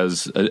television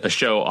because a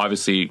show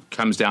obviously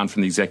comes down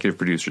from the executive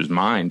producer's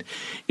mind,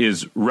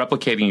 is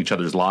replicating each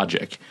other's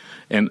logic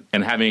and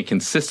having a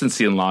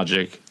consistency in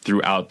logic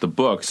throughout the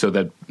book so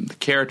that the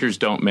characters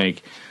don't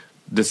make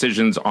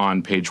decisions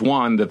on page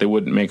 1 that they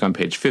wouldn't make on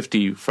page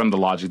 50 from the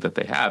logic that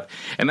they have.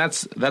 And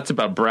that's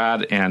about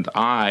Brad and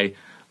I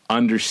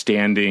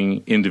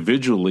understanding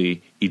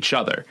individually each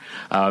other.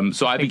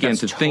 So I began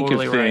to think of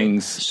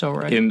things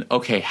in,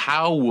 okay,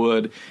 how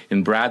would,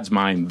 in Brad's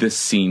mind, this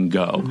scene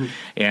go?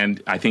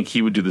 And I think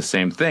he would do the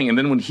same thing. And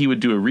then when he would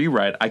do a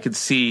rewrite, I could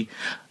see,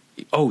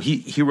 oh,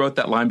 he wrote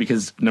that line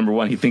because, number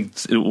one, he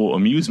thinks it will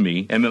amuse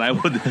me. And then I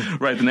would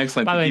write the next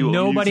line. By the way,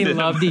 nobody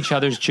loved each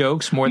other's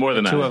jokes more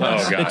than the two of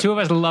us. The two of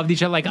us loved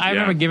each other. Like, I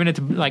remember giving it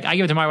to, like, I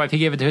gave it to my wife, he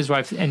gave it to his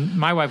wife, and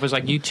my wife was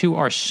like, you two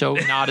are so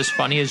not as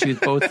funny as you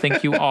both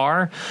think you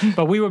are.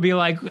 But we would be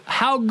like,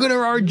 how good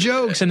are our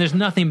jokes? And there's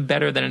nothing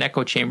better than an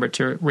echo chamber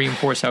to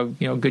reinforce how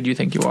good you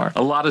think you are.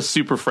 A lot of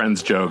Super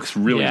Friends jokes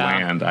really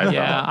land. I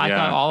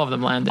thought all of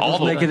them landed.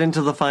 All make it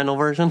into the final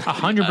version?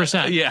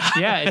 100%.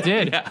 Yeah, it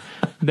did.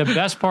 The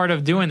best part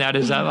of doing that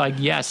is that, like,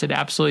 yes, it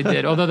absolutely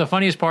did. Although the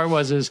funniest part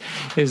is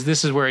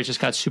this is where it just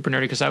got super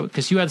nerdy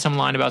because you had some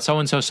line about so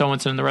and so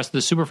and the rest of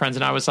the Super Friends,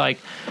 and I was like,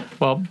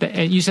 well,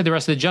 you said the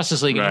rest of the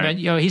Justice League. Right.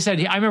 And he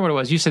said, I remember what it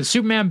was. You said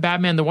Superman,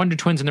 Batman, the Wonder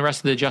Twins, and the rest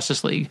of the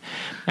Justice League,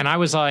 and I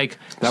was like,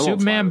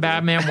 Superman,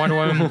 Batman, Wonder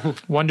Woman,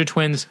 Wonder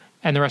Twins,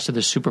 and the rest of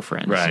the Super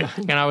Friends. Right.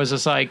 And I was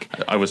just like...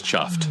 I was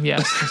chuffed.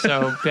 Yes.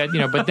 So,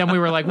 but then we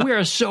were like, we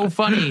are so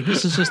funny.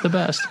 This is just the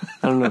best.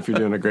 I don't know if you're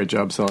doing a great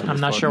job selling I'm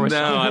not sure we're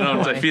selling. No, I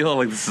don't. I feel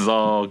like this is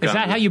all... Is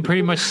that how you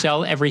pretty much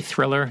sell every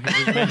thriller?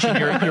 You mention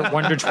your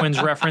Wonder Twins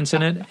reference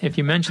in it? If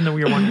you mention that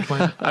we're Wonder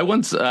Twins. I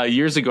once,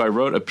 years ago, I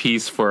wrote a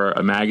piece for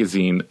a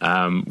magazine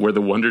where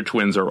the Wonder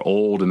Twins are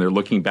old and they're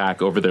looking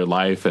back over their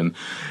life and,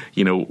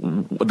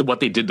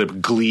 what they did to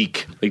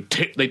Gleek.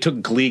 They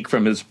took Gleek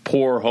from his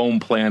poor home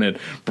planet,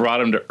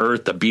 brought him to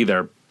Earth to be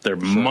their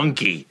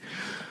monkey.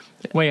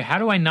 Wait, how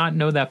do I not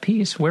know that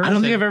piece? Where? I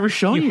don't think I've ever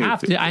shown you. You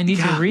have to. I need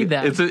to read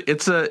that.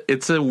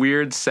 It's a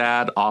weird,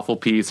 sad, awful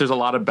piece. There's a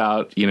lot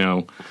about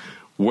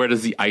where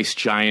does the ice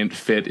giant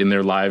fit in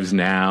their lives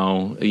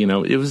now?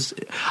 It was,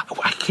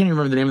 I can't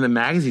remember the name of the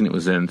magazine it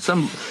was in.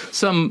 Some.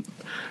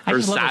 I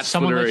just love that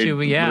someone let you,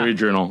 literary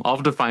journal. I'll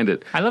have to find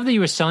it. I love that you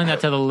were selling that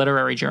to the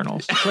literary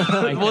journals.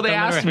 Well, they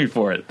asked me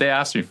for it.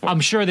 I'm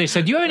sure they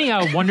said, do you have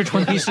any Wonder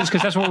Twin pieces?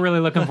 Because that's what we're really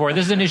looking for.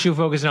 This is an issue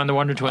focusing on the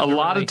Wonder Twins. A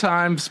lot of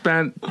time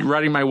spent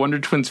writing my Wonder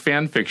Twins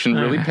fan fiction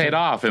really paid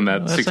off in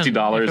that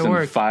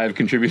 $60 and 5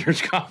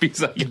 contributors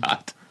copies I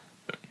got.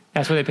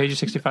 That's what they paid you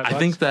 $65? I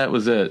think that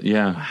was it.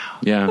 Yeah. Wow.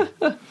 Yeah.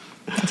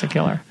 That's a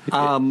killer.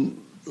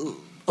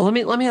 Let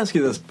me ask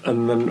you this,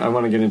 and then I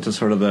want to get into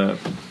sort of the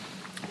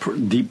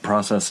deep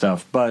process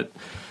stuff. But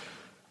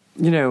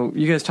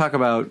you guys talk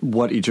about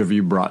what each of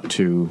you brought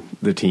to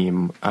the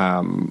team,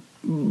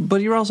 but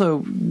you're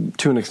also,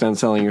 to an extent,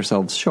 selling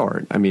yourselves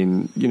short. I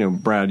mean,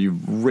 Brad,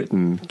 you've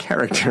written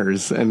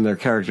characters, and they're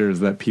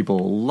characters that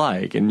people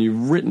like, and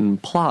you've written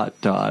plot,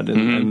 Todd,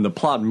 and the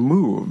plot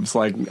moves.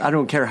 Like, I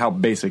don't care how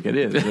basic it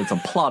is; it's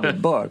a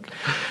plotted book.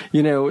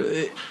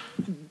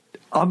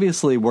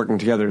 Obviously, working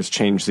together has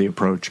changed the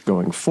approach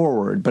going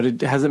forward.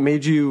 But has it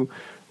made you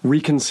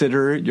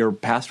reconsider your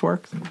past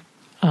work?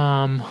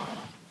 For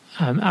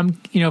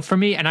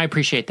me, and I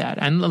appreciate that.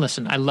 And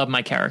listen, I love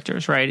my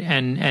characters, right?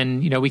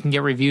 And we can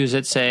get reviews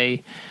that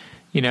say,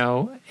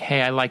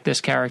 hey, I like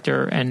this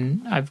character,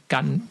 and I've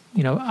gotten,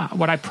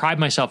 what I pride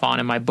myself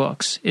on in my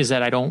books is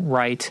that I don't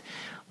write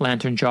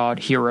lantern-jawed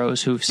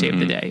heroes who've saved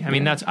the day. I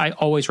mean, I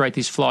always write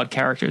these flawed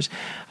characters.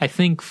 I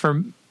think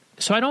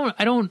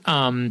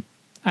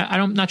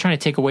I'm not trying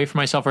to take away from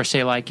myself or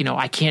say like,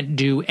 I can't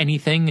do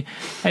anything.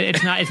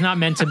 It's not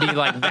meant to be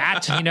like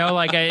that,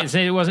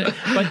 it wasn't.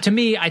 But to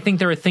me, I think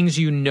there are things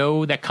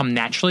that come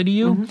naturally to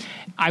you.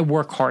 I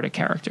work hard at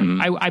character.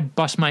 I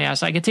bust my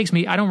ass. Like, it takes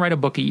me, I don't write a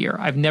book a year.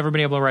 I've never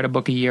been able to write a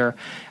book a year.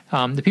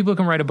 The people who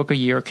can write a book a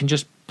year can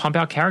just pump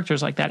out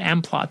characters like that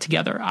and plot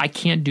together. I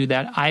can't do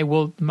that.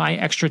 My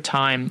extra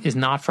time is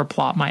not for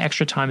plot. My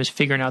extra time is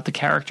figuring out the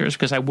characters,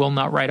 because I will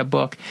not write a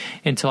book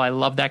until I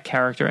love that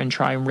character and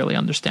try and really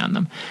understand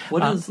them.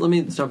 Let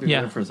me stop you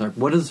there for a sec.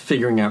 What does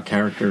figuring out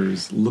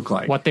characters look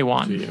like? What they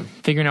want.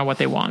 Figuring out what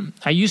they want.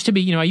 I used to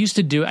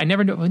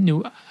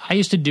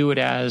do it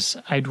as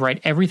I'd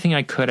write everything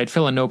I could. I'd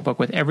fill a notebook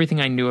with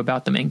everything I knew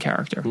about the main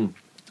character.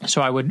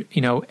 So I would,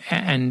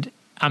 and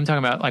I'm talking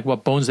about like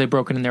what bones they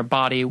broken in their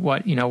body,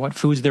 what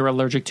foods they were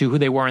allergic to, who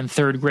they were in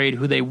third grade,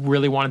 who they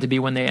really wanted to be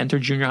when they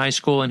entered junior high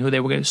school, and who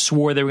they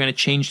swore they were going to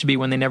change to be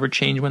when they never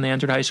changed when they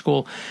entered high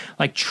school.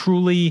 Like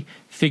truly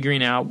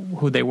figuring out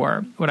who they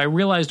were. What I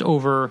realized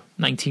over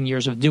 19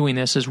 years of doing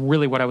this is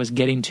really what I was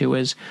getting to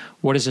is,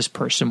 what does this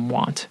person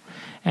want?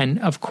 And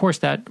of course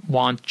that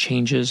want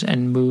changes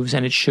and moves,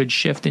 and it should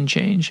shift and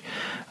change.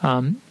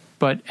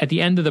 But at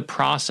the end of the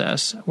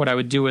process, what I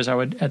would do is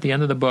at the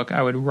end of the book,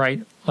 I would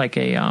write like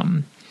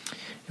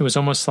it was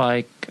almost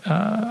like,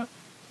 what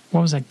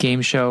was that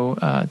game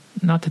show?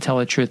 Not To Tell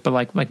the Truth, but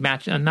like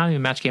match, not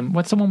even match game.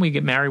 What's the one where you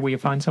get married where you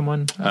find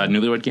someone?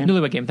 Newlywed Game?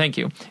 Newlywed Game, thank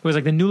you. It was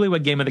like the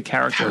newlywed game of the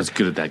character. I was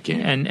good at that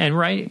game. And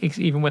right,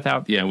 even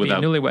without being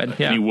newlywed.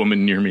 Any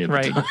woman near me at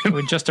the time.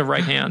 With just a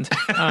right hand.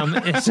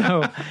 And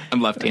so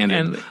I'm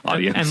left-handed,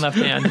 audience. And left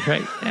hand,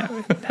 right.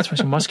 Yeah, that's why I'm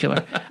so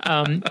muscular.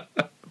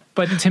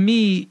 But to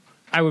me,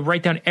 I would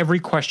write down every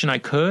question I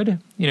could,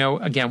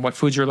 again, what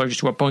foods you're allergic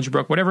to, what bones you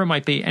broke, whatever it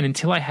might be. And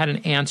until I had an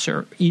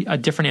answer, a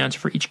different answer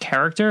for each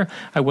character,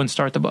 I wouldn't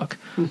start the book.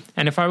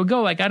 And if I would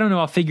go like, I don't know,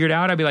 I'll figure it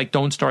out, I'd be like,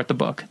 don't start the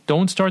book.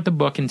 Don't start the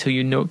book until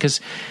you know,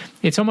 because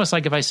it's almost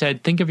like if I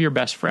said, think of your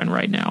best friend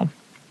right now.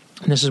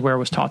 And this is where it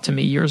was taught to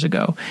me years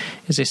ago,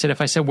 is they said, if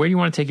I said, where do you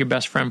want to take your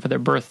best friend for their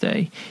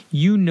birthday?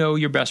 You know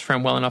your best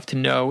friend well enough to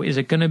know, is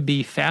it going to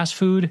be fast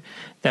food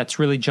that's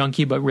really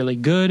junky but really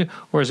good,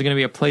 or is it going to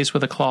be a place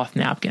with a cloth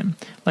napkin?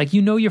 Like,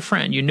 you know your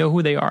friend, you know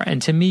who they are.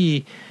 And to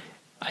me,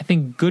 I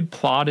think good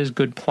plot is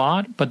good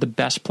plot, but the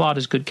best plot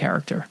is good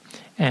character.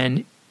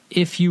 And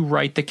if you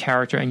write the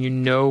character and you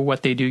know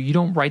what they do, you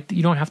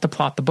don't have to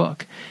plot the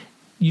book.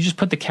 You just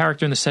put the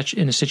character in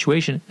the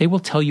situation. They will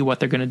tell you what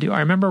they're going to do. I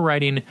remember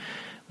writing,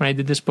 when I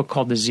did this book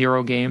called The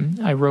Zero Game,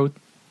 I wrote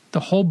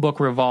the whole book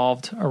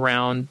revolved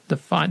around the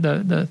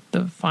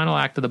final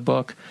act of the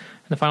book,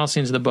 and the final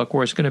scenes of the book,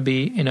 where it's going to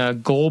be in a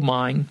gold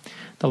mine,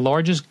 the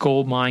largest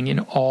gold mine in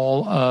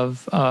all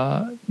of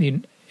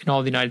the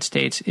United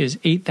States, is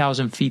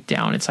 8,000 feet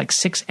down. It's like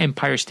 6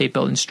 Empire State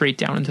Buildings straight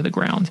down into the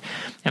ground.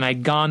 And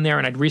I'd gone there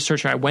and I'd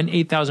researched it. I went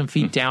 8,000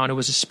 feet down. It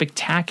was a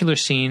spectacular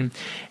scene,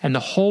 and the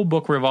whole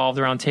book revolved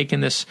around taking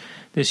this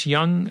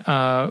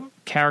young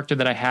character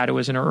that I had, who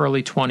was in her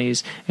early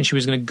 20s, and she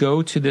was going to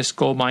go to this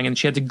gold mine, and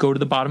she had to go to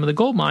the bottom of the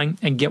gold mine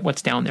and get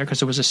what's down there, because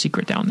there was a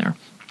secret down there.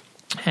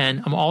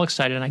 And I'm all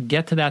excited, and I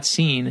get to that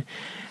scene,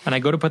 and I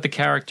go to put the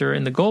character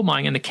in the gold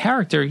mine, and the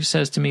character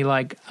says to me,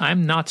 like,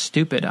 I'm not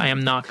stupid. I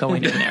am not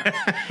going in there.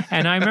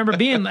 And I remember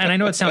and I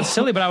know it sounds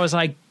silly, but I was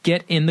like,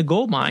 get in the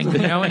gold mine,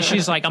 and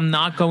she's like, I'm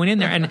not going in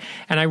there. And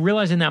I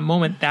realized in that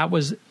moment that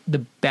was the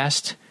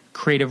best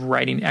creative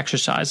writing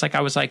exercise. Like,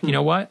 I was like, you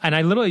know what? And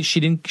I literally,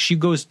 she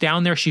goes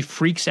down there, she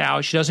freaks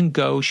out, she doesn't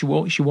go, she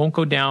won't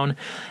go down.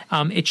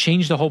 It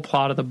changed the whole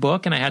plot of the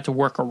book, and I had to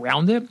work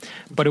around it,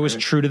 but it was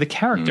true to the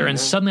character. And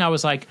suddenly I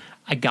was like,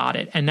 I got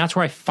it. And that's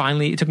where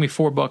it took me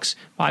 5 books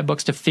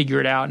to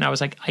figure it out. And I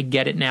was like, I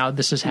get it now.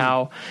 This is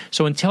how.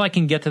 So until I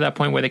can get to that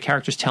point where the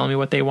character's telling me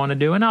what they want to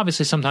do, and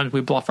obviously sometimes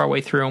we bluff our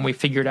way through and we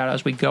figure it out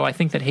as we go. I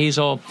think that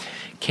Hazel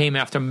came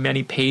after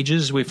many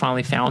pages. We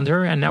finally found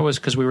her, and that was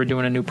because we were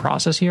doing a new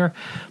process here.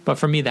 But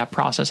for me, that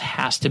process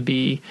has to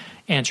be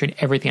answering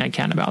everything I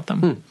can about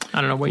them.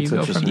 I don't know where you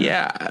go from there.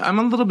 Yeah, I'm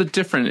a little bit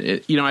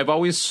different. I've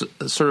always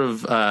sort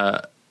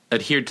of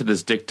adhered to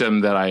this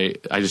dictum that I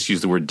just use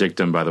the word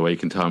dictum, by the way. You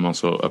can tell I'm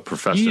also a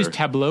professor. You used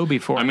Tableau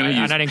before. I'm going to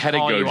use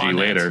pedagogy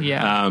later.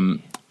 Yeah.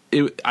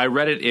 I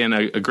read it in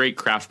a great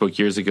craft book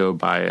years ago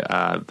by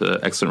the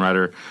excellent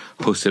writer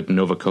Josip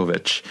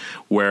Novakovic,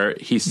 where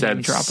he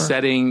said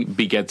setting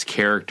begets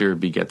character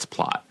begets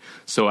plot.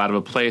 So out of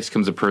a place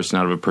comes a person,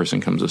 out of a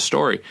person comes a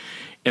story.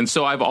 And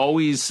so I've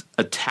always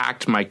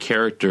attacked my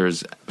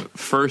characters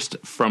first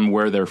from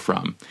where they're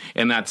from.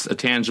 And that's a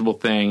tangible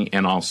thing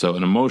and also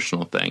an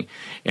emotional thing.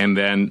 And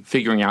then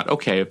figuring out,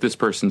 okay, if this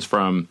person's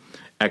from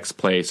X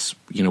place,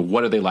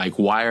 what are they like?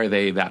 Why are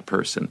they that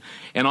person?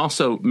 And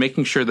also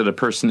making sure that a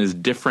person is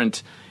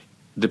different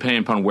depending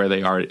upon where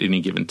they are at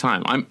any given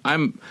time.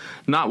 I'm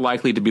not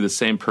likely to be the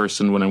same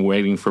person when I'm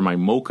waiting for my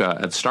mocha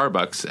at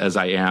Starbucks as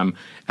I am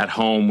at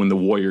home when the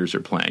Warriors are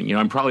playing.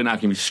 I'm probably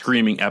not going to be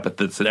screaming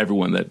epithets at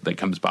everyone that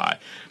comes by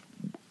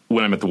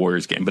when I'm at the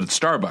Warriors game. But at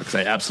Starbucks,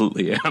 I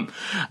absolutely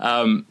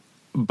am.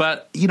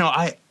 But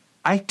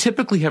I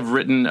typically have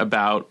written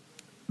about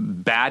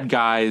bad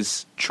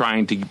guys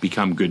trying to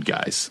become good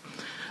guys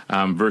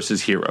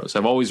versus heroes.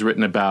 I've always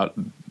written about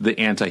the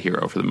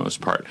anti-hero for the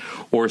most part,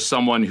 or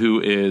someone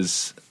who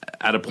is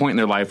at a point in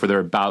their life where they're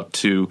about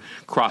to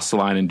cross the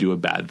line and do a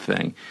bad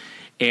thing.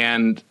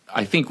 And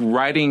I think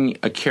writing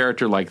a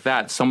character like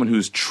that, someone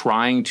who's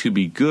trying to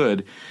be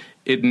good,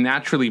 it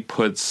naturally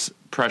puts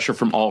pressure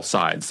from all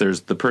sides.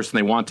 There's the person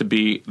they want to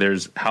be,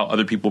 there's how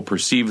other people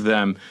perceive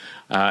them,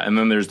 and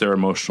then there's their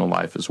emotional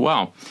life as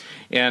well.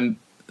 And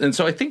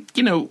so I think,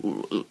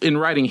 in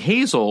writing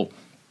Hazel,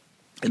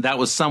 that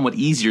was somewhat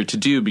easier to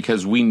do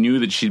because we knew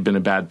that she'd been a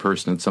bad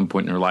person at some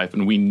point in her life,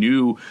 and we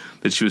knew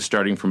that she was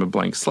starting from a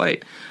blank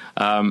slate.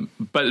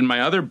 But in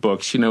my other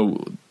books,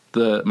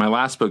 my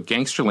last book,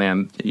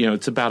 Gangsterland,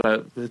 it's about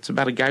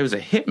a guy who's a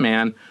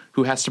hitman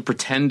who has to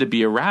pretend to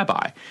be a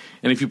rabbi.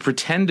 And if you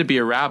pretend to be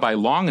a rabbi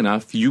long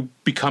enough, you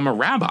become a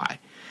rabbi.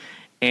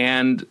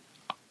 And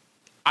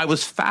I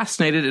was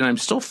fascinated, and I'm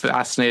still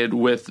fascinated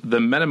with the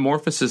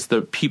metamorphosis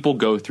that people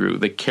go through,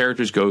 the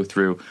characters go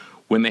through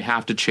when they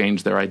have to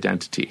change their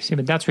identity. See,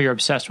 but that's what you're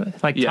obsessed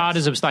with. Like, yes. Todd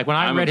is obsessed. Like, when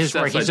I read his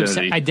work,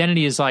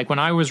 identity is like, when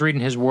I was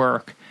reading his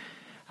work,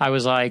 I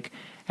was like,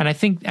 and I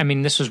think,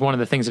 this was one of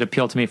the things that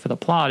appealed to me for the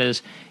plot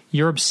is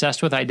you're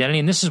obsessed with identity.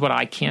 And this is what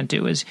I can't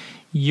do is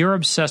you're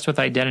obsessed with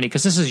identity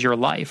because this is your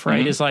life, right?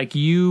 Mm-hmm. It's like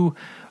you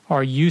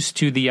are used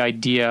to the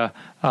idea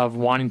of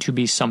wanting to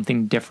be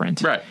something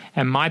different. Right.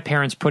 And my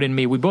parents put in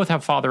me, we both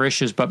have father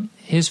issues, but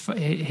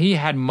he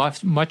had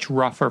much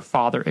rougher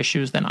father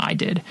issues than I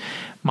did.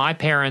 My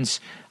parents,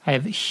 I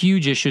have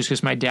huge issues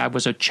because my dad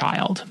was a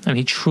child.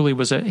 He truly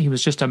was he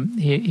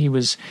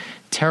was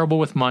terrible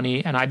with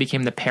money, and I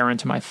became the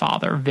parent to my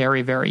father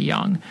very, very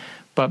young.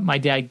 But my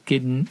dad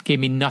gave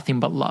me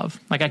nothing but love.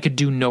 Like, I could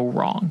do no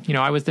wrong.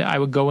 I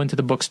would go into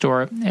the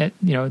bookstore.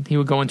 He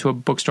would go into a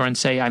bookstore and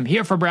say, "I'm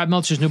here for Brad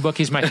Meltzer's new book.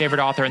 He's my favorite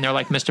author." And they're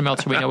like, "Mr.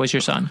 Meltzer, we know he's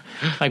your son.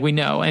 Like, we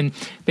know." And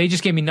they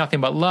just gave me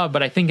nothing but love.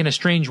 But I think in a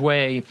strange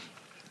way,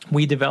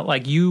 we developed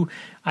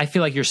I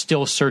feel like you're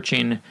still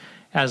searching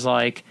as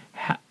like.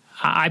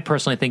 I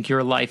personally think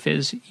your life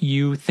is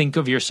you think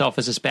of yourself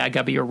as this bad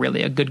guy, but you're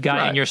really a good guy,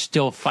 right. And you're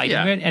still fighting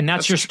it. And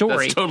that's your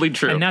story. That's totally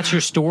true. And that's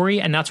your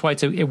story. And that's why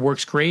it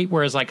works great.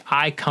 Whereas like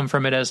I come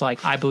from it as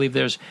like, I believe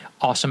there's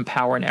awesome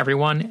power in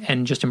everyone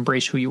and just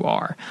embrace who you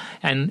are.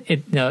 And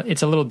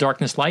it's a little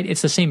darkness light.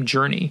 It's the same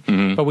journey,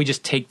 but we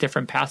just take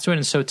different paths to it.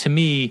 And so to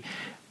me,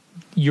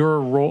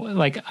 your role,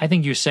 like I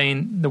think you're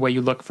saying the way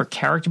you look for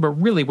character, but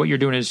really what you're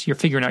doing is you're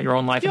figuring out your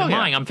own life. And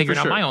I'm figuring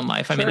out my own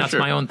life. That's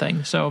my own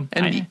thing. So,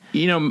 and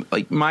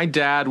like my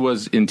dad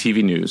was in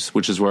TV news,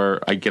 which is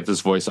where I get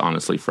this voice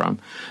honestly from.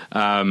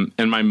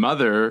 And my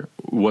mother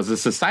was a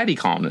society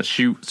columnist.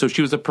 She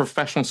was a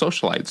professional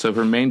socialite. So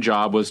her main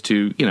job was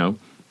to,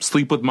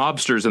 sleep with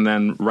mobsters and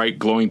then write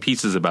glowing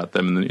pieces about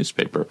them in the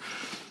newspaper.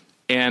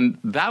 And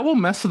that will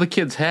mess with a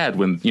kid's head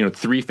when,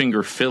 Three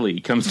Finger Philly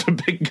comes to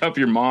pick up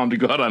your mom to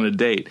go out on a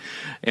date.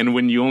 And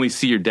when you only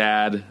see your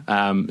dad,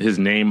 his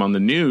name on the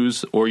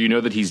news, or you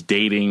know that he's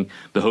dating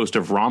the host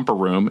of Romper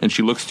Room, and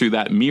she looks through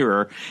that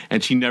mirror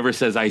and she never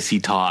says, "I see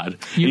Todd."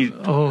 Your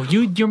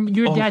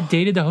dad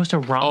dated the host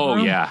of Romper Room?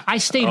 Oh, yeah. I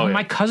stayed when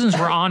my cousins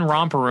were on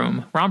Romper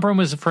Room. Romper Room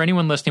was, for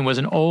anyone listening, was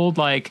an old,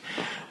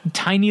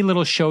 tiny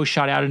little show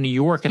shot out in New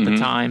York at the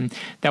time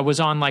that was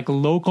on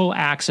local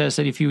access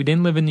that if you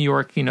didn't live in New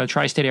York,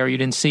 tri-state area, you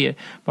didn't see it.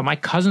 But my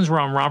cousins were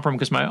on Romper Room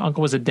because my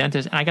uncle was a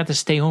dentist, and I got to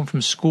stay home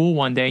from school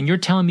one day. And you're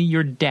telling me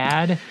your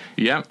dad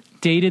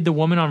dated the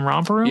woman on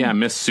Romper Room? Yeah,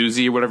 Miss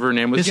Susie or whatever her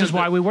name was. This is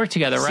why we worked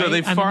together, right? So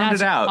they farmed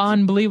it out.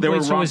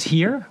 Unbelievable. So it was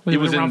here? It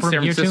was in San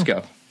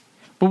Francisco.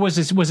 But was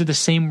it the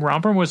same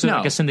Romper Room, or was it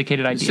like a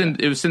syndicated idea?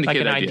 It was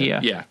syndicated idea.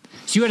 Yeah.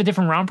 So you had a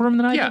different Romper Room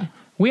than I did?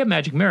 We have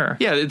Magic Mirror.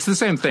 Yeah, it's the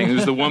same thing.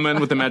 There's the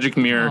woman with the magic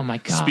mirror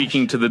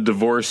speaking to the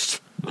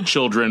divorced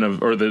children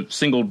or the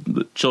single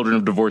children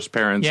of divorced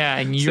parents. Yeah,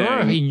 and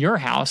in your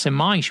house and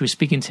mine, she was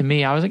speaking to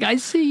me. I was like, "I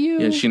see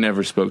you." Yeah, she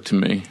never spoke to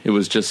me. It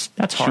was just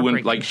that's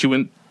heartbreaking. She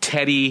went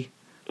Teddy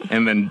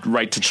and then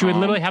right to Tom. She would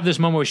literally have this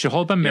moment where she would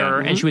hold up a mirror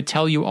and she would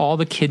tell you all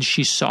the kids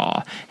she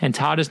saw. And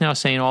Todd is now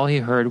saying all he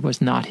heard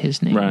was not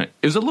his name. Right.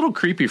 It was a little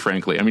creepy,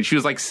 frankly. She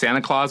was like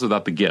Santa Claus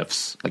without the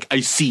gifts. Like, "I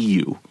see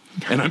you.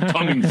 And I'm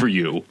coming for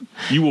you.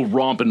 You will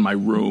romp in my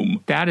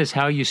room." That is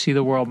how you see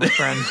the world, my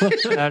friend.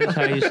 That is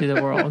how you see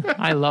the world.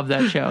 I love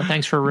that show.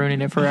 Thanks for ruining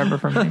it forever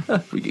for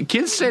me.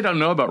 Kids today don't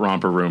know about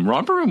Romper Room.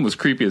 Romper Room was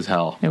creepy as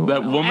hell.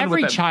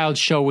 Every child's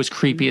show was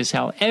creepy as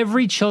hell.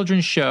 Every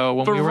children's show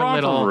when we were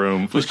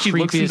little was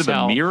creepy as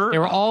hell. Mirror? They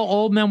were all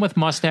old men with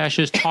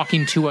mustaches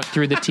talking to us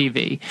through the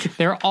TV.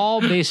 They're all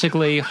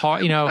basically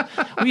hard.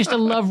 We used to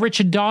love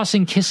Richard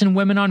Dawson kissing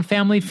women on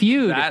Family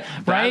Feud. That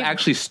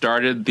actually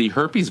started the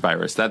herpes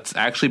virus. That's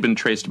actually been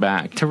traced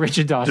back to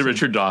Richard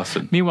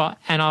Dawson. Meanwhile,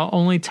 and I'll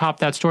only top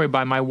that story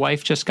by my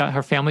wife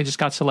her family just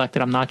got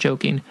selected. I'm not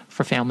joking,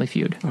 for Family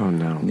Feud. Oh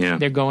no! Yeah,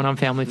 they're going on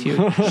Family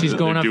Feud. She's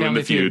going on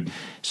Family Feud.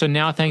 So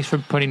now, thanks for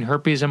putting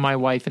herpes and my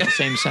wife in the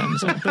same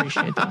sentence. I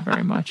appreciate that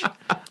very much.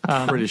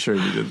 Pretty sure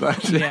you did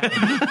that.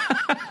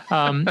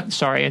 Yeah.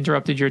 Sorry, I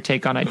interrupted your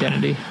take on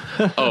identity.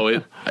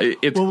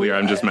 It's clear.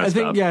 I'm just messed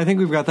up. Yeah, I think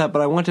we've got that.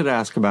 But I wanted to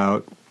ask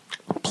about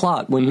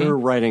plot. When you're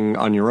writing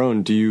on your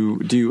own, do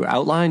you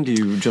outline? Do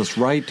you just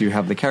write? Do you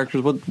have the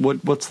characters?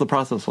 What's the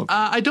process look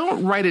like? I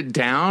don't write it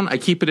down. I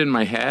keep it in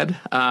my head,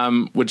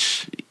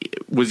 which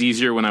was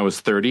easier when I was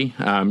 30.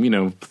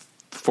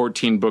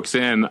 14 books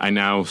in, I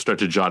now start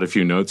to jot a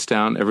few notes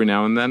down every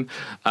now and then.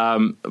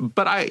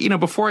 But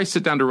before I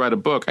sit down to write a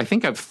book, I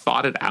think I've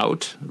thought it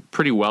out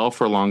pretty well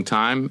for a long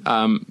time.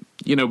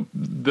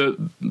 The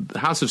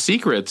House of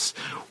Secrets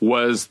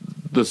was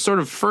the sort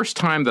of first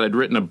time that I'd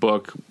written a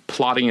book,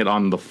 plotting it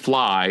on the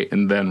fly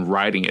and then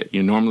writing it.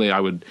 Normally I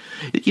would,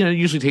 it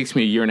usually takes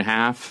me a year and a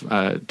half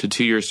to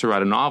 2 years to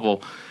write a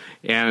novel.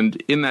 And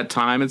in that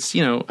time, it's,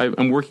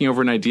 I'm working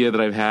over an idea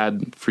that I've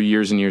had for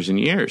years and years and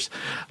years.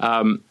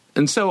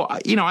 And so,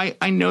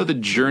 I know the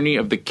journey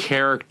of the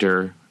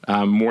character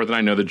more than I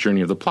know the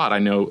journey of the plot. I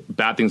know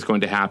bad things going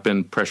to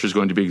happen, pressure's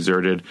going to be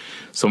exerted,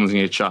 someone's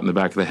going to get shot in the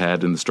back of the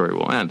head, and the story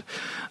will end.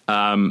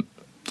 And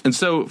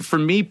so, for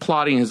me,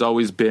 plotting has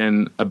always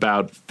been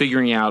about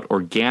figuring out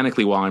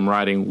organically while I'm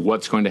writing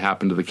what's going to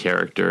happen to the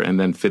character and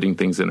then fitting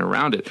things in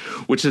around it,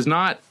 which is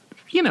not,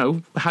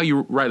 how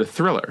you write a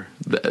thriller.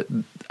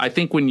 I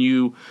think when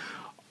you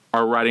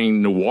are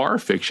writing noir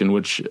fiction,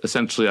 which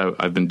essentially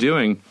I've been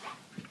doing,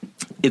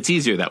 it's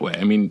easier that way.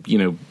 I mean,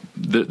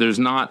 there's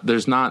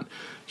not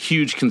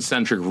huge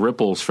concentric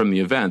ripples from the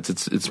events.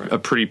 It's right. A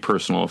pretty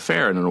personal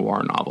affair in a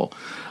noir novel.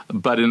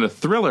 But in a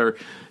thriller,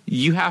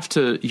 you have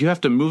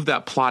to move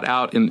that plot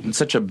out in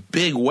such a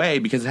big way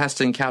because it has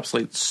to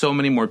encapsulate so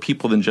many more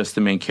people than just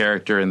the main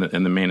character and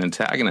the main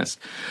antagonist.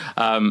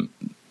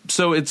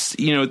 So it's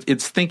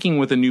thinking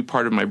with a new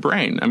part of my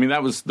brain. I mean,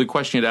 that was the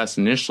question you'd asked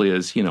initially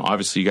is,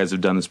 obviously you guys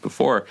have done this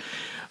before.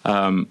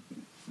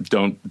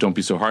 Don't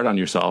be so hard on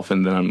yourself.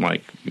 And then I'm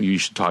like, you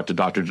should talk to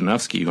Dr.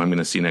 Janowski, who I'm going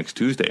to see next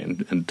Tuesday,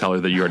 and tell her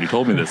that you already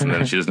told me this, and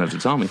then she doesn't have to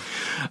tell me.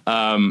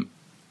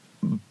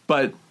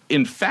 But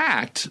in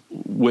fact,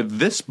 with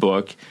this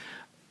book,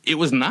 it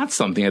was not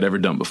something I'd ever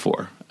done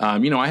before.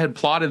 I had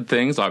plotted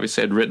things.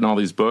 Obviously, I'd written all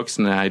these books,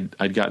 and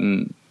I'd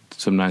gotten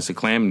some nice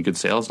acclaim and good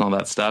sales and all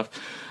that stuff.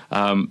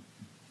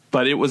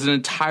 But it was an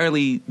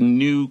entirely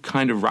new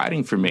kind of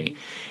writing for me.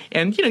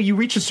 And, you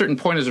reach a certain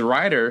point as a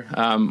writer.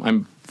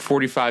 I'm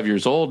 45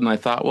 years old, and I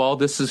thought, well,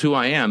 this is who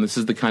I am. This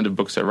is the kind of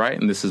books I write,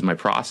 and this is my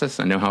process.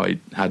 I know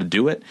how to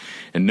do it,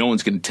 and no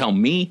one's going to tell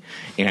me,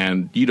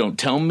 and you don't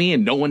tell me,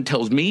 and no one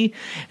tells me.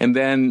 And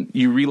then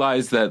you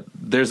realize that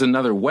there's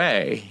another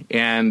way,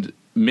 and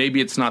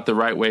maybe it's not the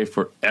right way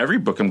for every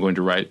book I'm going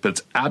to write, but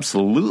it's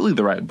absolutely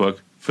the right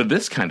book for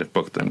this kind of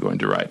book that I'm going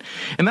to write.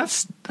 And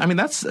that's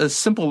a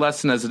simple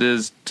lesson as it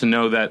is to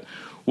know that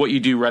what you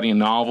do writing a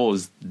novel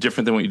is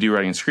different than what you do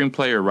writing a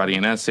screenplay or writing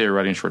an essay or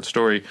writing a short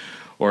story,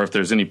 or if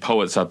there's any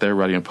poets out there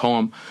writing a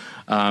poem.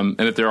 And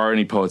if there are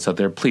any poets out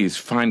there, please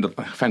find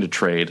a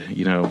trade.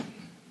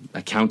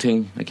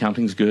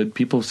 Accounting's good.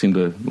 People seem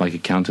to like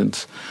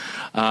accountants.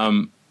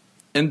 And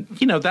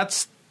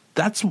that's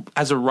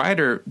as a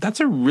writer, that's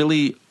a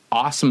really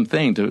awesome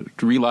thing to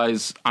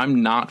realize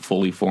I'm not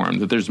fully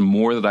formed, that there's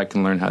more that I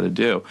can learn how to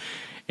do.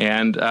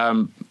 And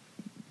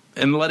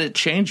let it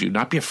change you,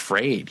 not be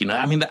afraid.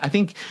 I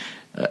think,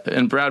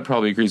 and Brad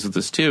probably agrees with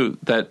this too,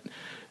 that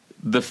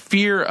the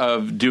fear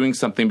of doing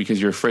something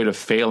because you're afraid of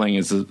failing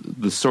is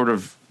the sort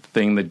of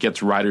thing that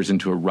gets writers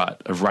into a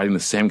rut of writing the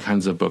same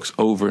kinds of books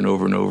over and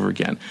over and over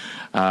again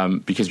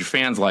because your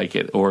fans like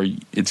it or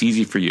it's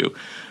easy for you.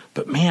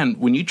 But man,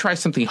 when you try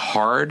something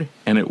hard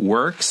and it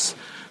works,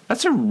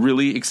 that's a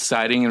really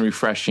exciting and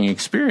refreshing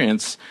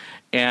experience.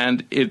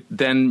 And it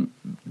then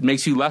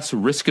makes you less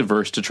risk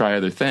averse to try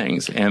other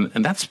things, and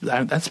that's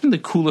been the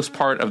coolest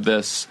part of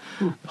this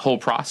whole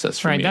process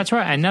for me. Right, that's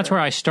right, and that's where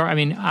I start. I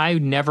mean, I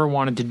never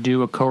wanted to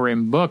do a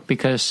co-written book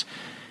because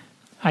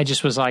I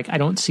just was like, I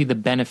don't see the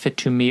benefit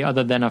to me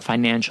other than a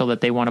financial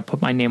that they want to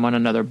put my name on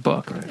another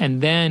book. Right.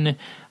 And then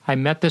I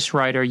met this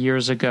writer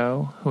years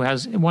ago who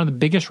has one of the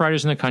biggest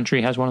writers in the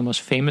country, has one of the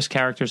most famous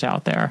characters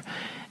out there,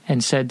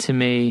 and said to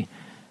me,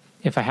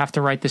 if I have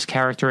to write this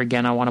character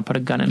again, I want to put a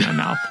gun in my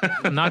mouth.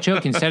 I'm not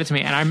joking. Said it to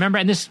me. And I remember,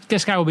 and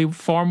this guy will be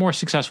far more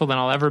successful than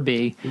I'll ever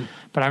be.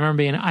 But I remember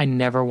being, I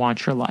never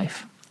want your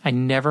life. I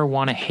never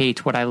want to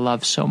hate what I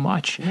love so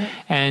much.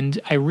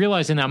 And I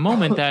realized in that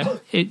moment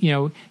that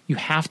you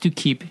have to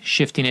keep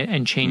shifting it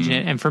and changing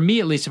it. And for me,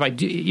 at least,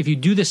 if you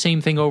do the same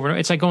thing over and over,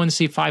 it's like going to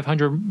see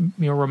 500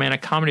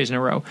 romantic comedies in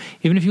a row.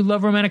 Even if you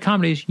love romantic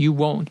comedies, you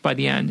won't by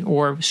the end,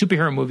 or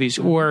superhero movies,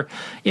 or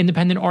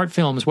independent art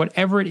films,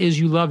 whatever it is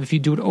you love. If you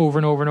do it over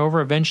and over and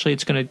over, eventually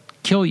it's going to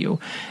kill you.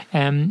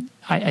 And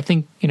I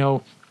think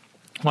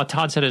what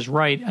Todd said is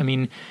right. I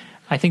mean,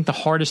 I think the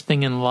hardest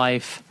thing in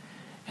life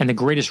and the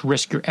greatest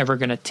risk you're ever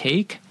going to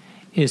take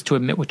is to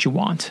admit what you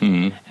want.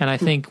 Mm-hmm. And I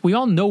think we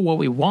all know what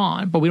we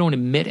want, but we don't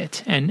admit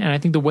it. And I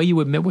think the way you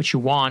admit what you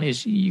want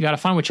is you got to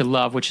find what you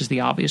love, which is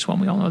the obvious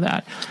one. We all know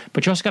that.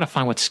 But you also got to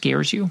find what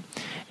scares you.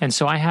 And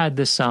so I had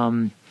this,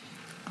 I'll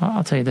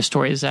tell you the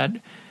story is that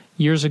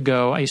years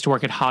ago, I used to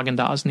work at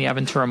Haagen-Dazs in the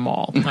Aventura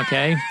Mall,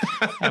 okay?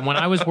 And when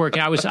I was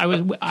working,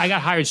 I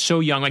got hired so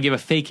young, I gave a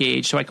fake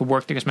age so I could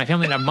work there because my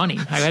family didn't have money.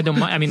 I had no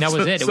money. I mean, that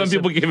was it. Some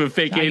people give a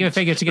fake age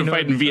to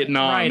fight in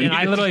Vietnam. Right, and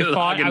I literally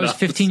thought I was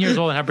 15 years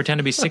old and had to pretend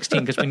to be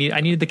 16 because I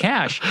needed the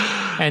cash.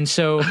 And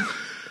so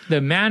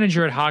the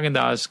manager at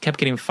Haagen-Dazs kept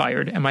getting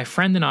fired. And my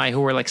friend and I,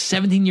 who were like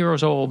 17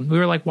 years old, we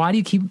were like, why do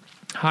you keep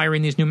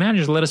hiring these new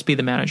managers? Let us be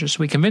the manager.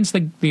 So we convinced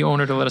the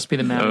owner to let us be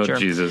the manager. Oh,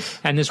 Jesus.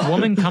 And this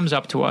woman comes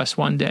up to us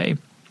one day,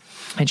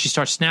 and she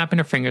starts snapping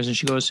her fingers, and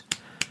she goes,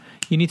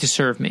 you need to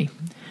serve me.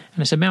 And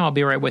I said, ma'am, I'll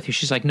be right with you.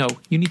 She's like, no,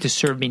 you need to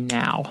serve me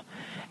now.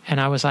 And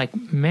I was like,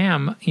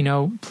 ma'am,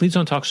 please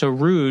don't talk so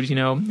rude,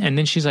 And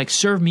then she's like,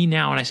 serve me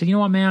now. And I said, you know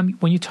what, ma'am,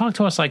 when you talk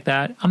to us like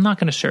that, I'm not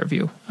going to serve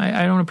you.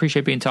 I don't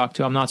appreciate being talked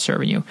to. I'm not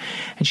serving you.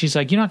 And she's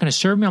like, you're not going to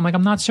serve me? I'm like,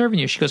 I'm not serving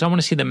you. She goes, I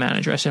want to see the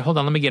manager. I said, hold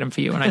on, let me get him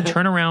for you. And I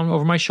turn around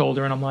over my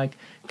shoulder, and I'm like,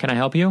 can I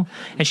help you?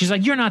 And she's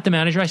like, you're not the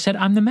manager. I said,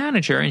 I'm the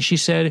manager. And she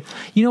said,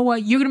 you know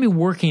what? You're going to be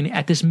working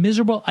at this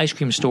miserable ice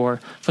cream store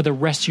for the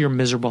rest of your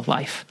miserable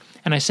life.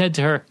 And I said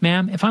to her,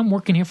 ma'am, if I'm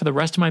working here for the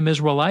rest of my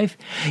miserable life,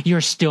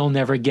 you're still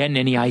never getting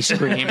any ice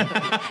cream.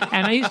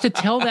 And I used to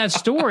tell that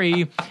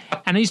story,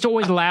 and I used to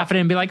always laugh at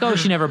it and be like, oh,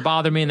 she never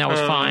bothered me, and that was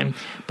fine.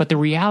 But the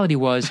reality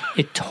was,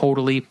 it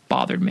totally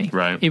bothered me.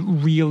 Right. It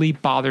really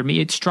bothered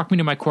me. It struck me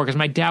to my core, because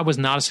my dad was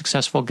not a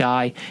successful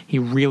guy. He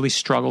really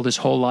struggled his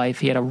whole life.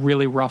 He had a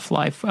really rough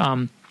life.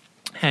 And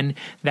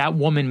that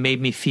woman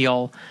made me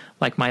feel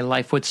like my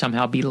life would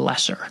somehow be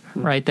lesser,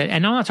 right?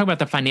 And I'm not talking about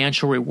the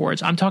financial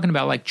rewards. I'm talking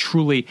about like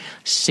truly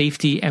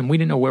safety, and we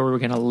didn't know where we were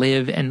going to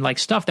live, and like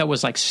stuff that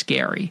was like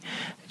scary,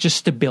 just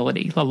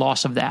stability, the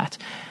loss of that.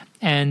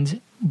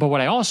 But what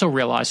I also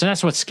realized, and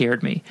that's what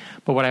scared me,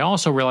 but what I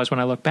also realized when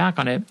I look back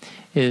on it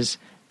is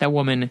that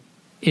woman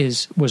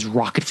was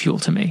rocket fuel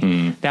to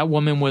me. That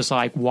woman was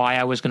like why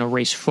I was going to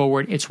race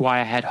forward. It's why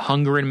I had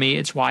hunger in me.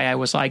 It's why I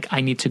was like,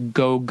 I need to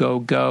go, go,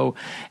 go.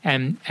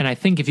 And I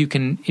think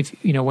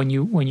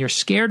when you're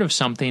scared of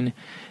something,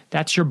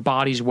 that's your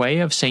body's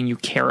way of saying you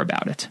care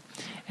about it.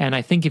 And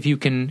I think if you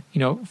can,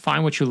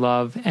 find what you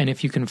love, and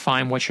if you can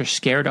find what you're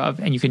scared of,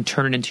 and you can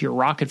turn it into your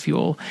rocket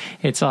fuel,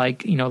 it's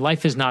like,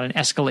 life is not an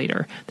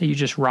escalator that you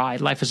just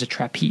ride. Life is a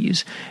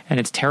trapeze, and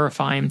it's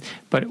terrifying.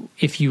 But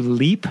if you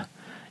leap,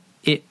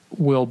 it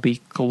will be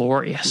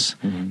glorious.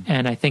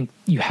 And I think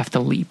you have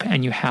to leap,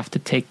 and you have to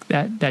take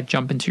that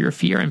jump into your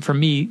fear. And for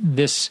me,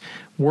 this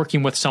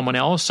working with someone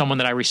else, someone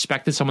that I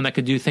respected, someone that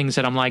could do things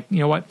that I'm like, you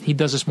know what, he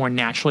does this more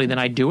naturally than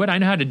I do it. I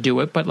know how to do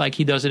it, but like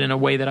he does it in a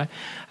way that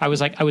I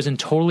was in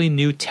totally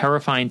new,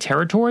 terrifying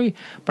territory,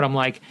 but I'm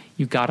like,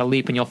 you got to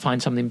leap and you'll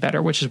find something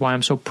better, which is why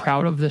I'm so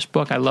proud of this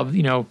book. I love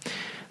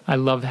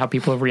how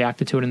people have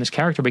reacted to it in this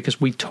character, because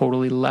we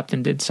totally leapt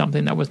and did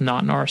something that was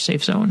not in our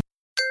safe zone.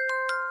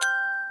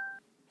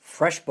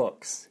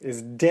 FreshBooks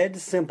is dead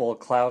simple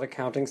cloud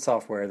accounting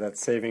software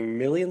that's saving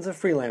millions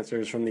of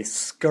freelancers from the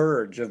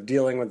scourge of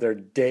dealing with their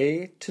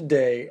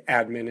day-to-day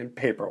admin and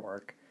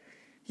paperwork.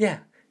 Yeah,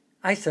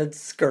 I said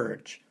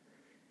scourge.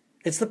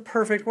 It's the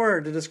perfect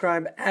word to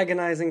describe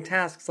agonizing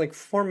tasks like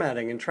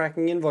formatting and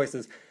tracking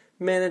invoices,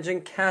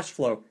 managing cash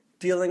flow,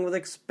 dealing with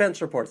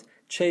expense reports,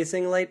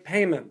 chasing late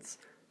payments,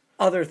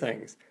 other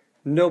things.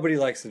 Nobody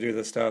likes to do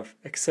this stuff,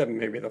 except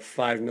maybe the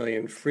 5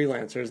 million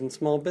freelancers and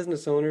small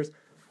business owners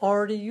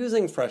already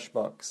using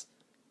FreshBooks.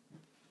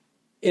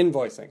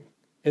 Invoicing.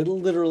 It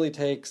literally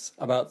takes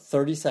about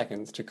 30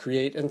 seconds to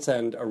create and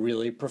send a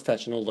really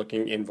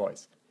professional-looking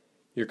invoice.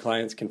 Your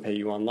clients can pay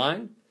you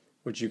online,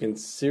 which you can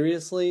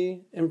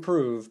seriously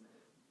improve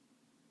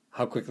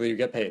how quickly you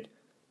get paid.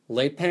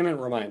 Late payment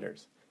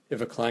reminders.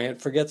 If a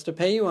client forgets to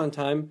pay you on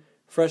time,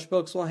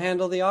 FreshBooks will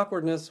handle the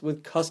awkwardness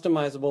with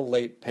customizable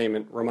late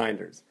payment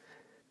reminders.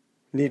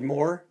 Need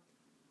more?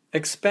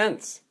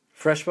 Expense.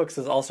 FreshBooks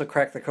has also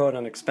cracked the code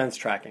on expense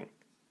tracking.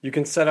 You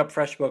can set up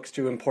FreshBooks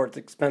to import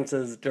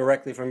expenses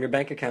directly from your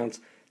bank accounts,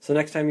 so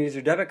next time you use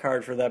your debit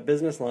card for that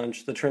business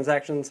lunch, the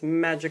transactions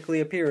magically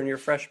appear in your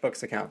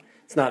FreshBooks account.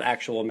 It's not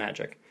actual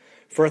magic.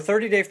 For a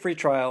 30-day free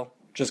trial,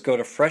 just go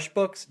to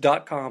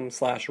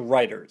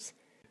freshbooks.com/writers.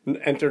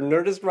 Enter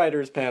Nerdist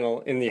Writers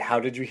panel in the How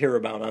Did You Hear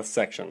About Us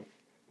section.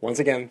 Once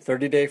again,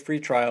 30-day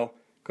free trial,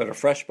 go to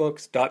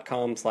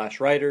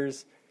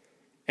freshbooks.com/writers.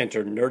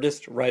 Enter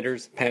Nerdist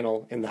Writers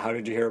panel in the How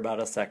Did You Hear About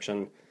Us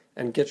section,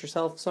 and get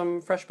yourself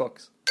some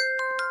FreshBooks.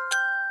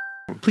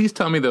 Please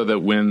tell me, though, that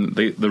when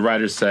the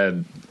writer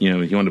said, he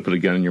wanted to put a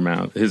gun in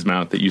his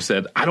mouth, that you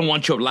said, I don't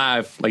want you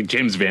alive, like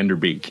James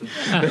Vanderbeek.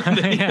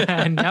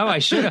 No, I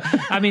should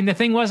have. I mean, the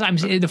thing was,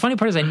 the funny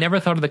part is I never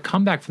thought of the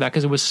comeback for that,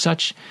 because it was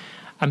such...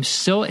 it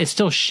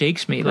still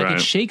shakes me. Like, right.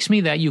 It shakes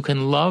me that you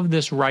can love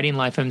this writing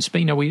life. And,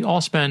 we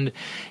all spend,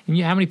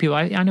 how many people,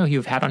 I know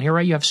you've had on here,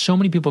 right? You have so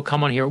many people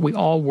come on here. We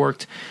all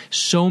worked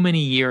so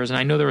many years. And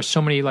I know there are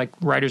so many like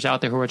writers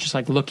out there who are just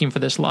like looking for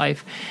this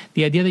life.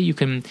 The idea that you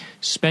can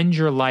spend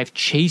your life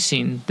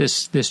chasing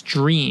this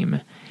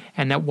dream,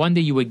 and that one day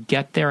you would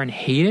get there and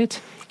hate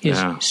it, is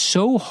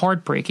so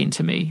heartbreaking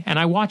to me. And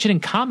I watch it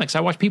in comics. I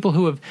watch people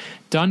who have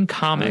done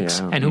comics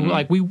and who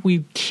like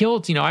we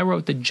killed, I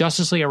wrote the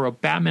Justice League, I wrote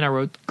Batman, I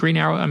wrote Green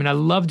Arrow. I mean, I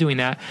love doing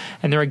that.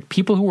 And there are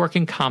people who work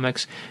in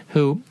comics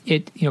who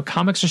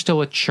comics are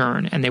still a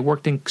churn, and they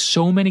worked in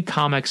so many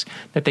comics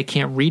that they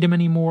can't read them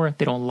anymore.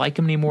 They don't like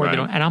them anymore. Right.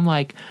 And I'm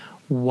like,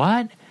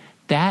 what?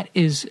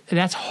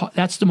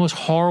 that's the most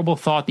horrible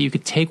thought, that you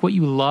could take what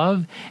you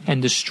love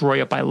and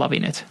destroy it by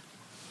loving it.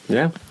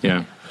 Yeah.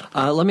 Yeah.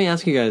 Let me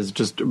ask you guys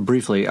just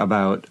briefly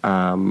about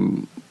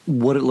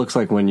what it looks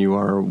like when you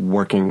are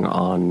working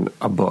on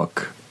a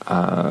book.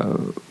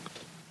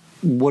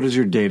 What is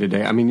your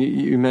day-to-day? I mean,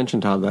 you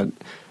mentioned how that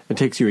it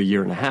takes you a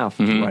year and a half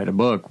to write a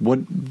book.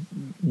 What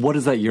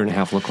does that year and a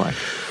half look like?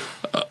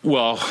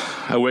 Well,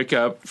 I wake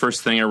up,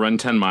 first thing I run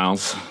 10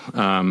 miles,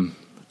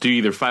 do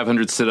either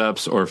 500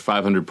 sit-ups or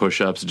 500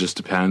 push-ups. It just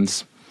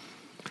depends.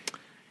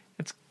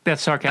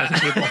 That's sarcasm,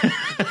 people.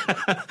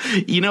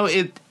 You know,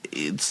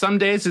 some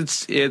days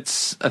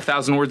it's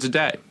 1,000 words a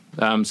day.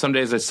 Some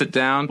days I sit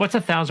down. What's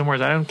 1,000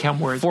 words? I don't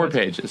count words. 4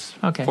 pages.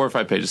 Okay. 4 or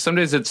 5 pages. Some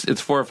days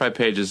it's 4 or 5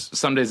 pages.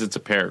 Some days it's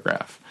a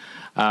paragraph.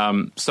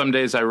 Some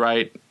days I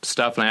write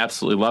stuff and I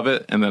absolutely love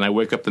it, and then I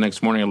wake up the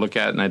next morning, I look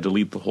at it, and I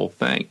delete the whole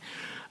thing.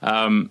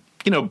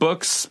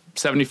 Books,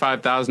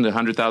 75,000 to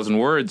 100,000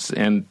 words,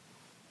 and,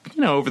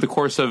 over the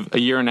course of a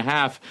year and a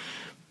half,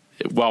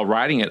 while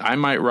writing it, I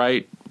might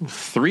write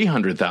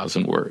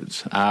 300,000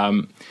 words.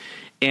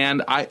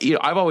 And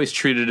I've always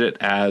treated it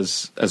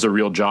as a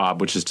real job,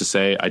 which is to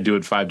say I do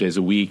it 5 days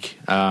a week.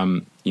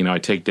 I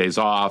take days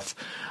off.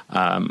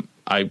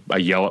 I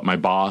yell at my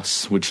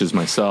boss, which is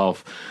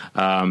myself.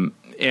 And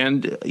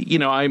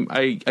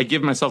I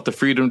give myself the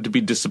freedom to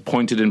be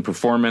disappointed in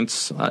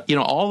performance,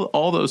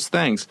 all those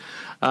things.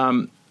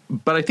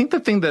 But I think the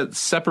thing that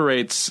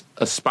separates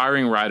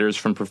aspiring writers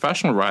from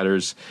professional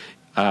writers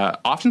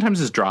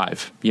oftentimes is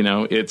drive.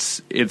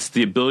 It's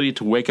the ability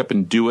to wake up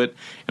and do it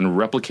and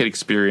replicate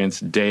experience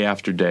day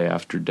after day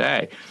after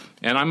day.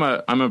 And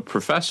I'm a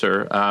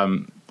professor.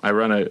 I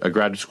run a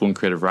graduate school in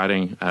creative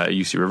writing at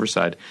UC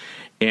Riverside,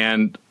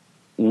 and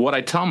what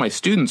I tell my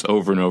students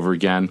over and over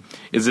again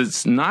is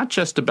it's not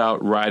just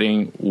about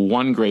writing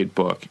one great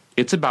book.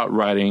 It's about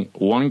writing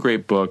one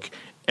great book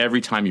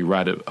every time you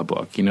write a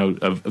book,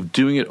 of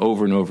doing it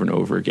over and over and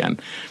over again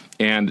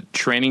and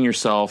training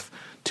yourself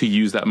to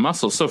use that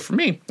muscle. So for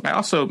me, I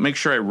also make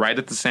sure I write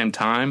at the same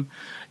time,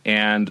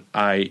 and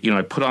I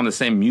put on the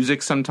same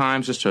music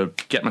sometimes just to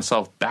get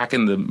myself back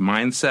in the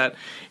mindset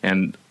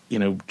and,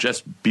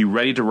 just be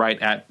ready to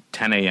write at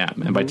 10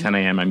 a.m. And by 10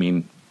 a.m., I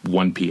mean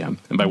 1 p.m.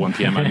 And by 1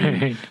 p.m., I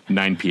mean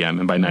 9 p.m.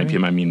 And by 9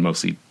 p.m., I mean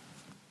mostly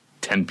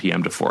 10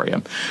 p.m. to 4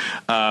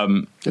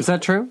 a.m. Is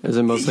that true? Is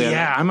it mostly?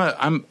 Yeah,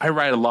 I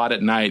write a lot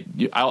at night.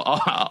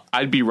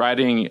 I'd be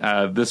writing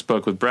this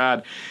book with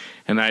Brad,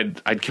 and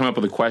I'd come up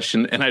with a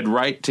question, and I'd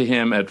write to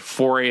him at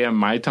 4 a.m.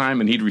 my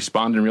time, and he'd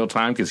respond in real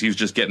time because he was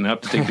just getting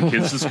up to take the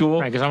kids to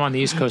school. Right, because I'm on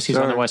the East Coast, he's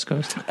on the West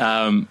Coast.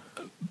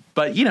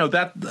 But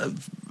that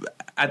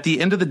at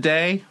the end of the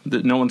day,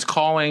 no one's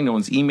calling, no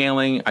one's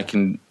emailing. I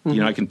can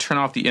I can turn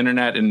off the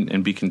internet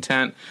and be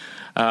content.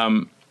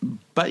 But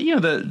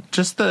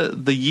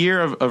the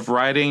year of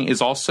writing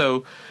is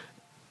also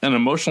an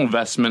emotional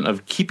investment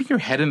of keeping your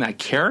head in that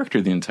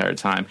character the entire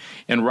time,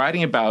 and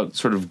writing about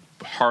sort of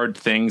hard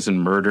things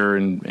and murder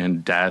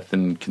and death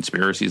and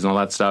conspiracies and all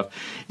that stuff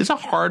is a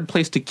hard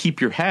place to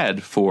keep your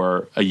head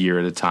for a year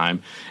at a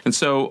time. And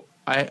so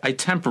I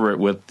temper it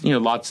with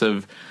lots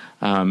of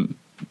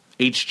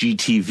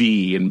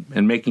HGTV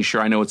and making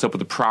sure I know what's up with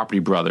the Property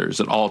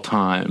Brothers at all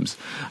times,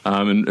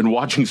 and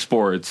watching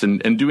sports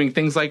and doing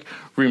things like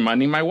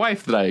reminding my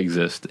wife that I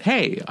exist.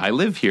 Hey, I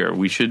live here.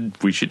 We should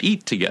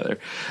eat together,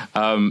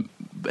 and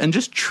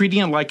just treating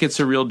it like it's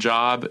a real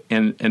job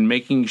and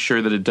making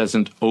sure that it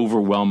doesn't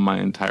overwhelm my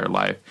entire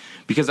life.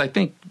 Because I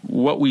think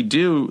what we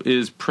do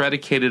is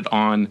predicated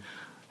on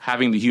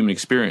having the human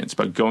experience,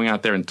 but going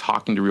out there and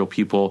talking to real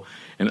people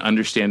and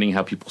understanding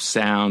how people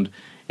sound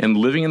and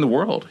living in the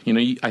world.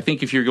 I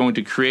think if you're going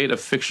to create a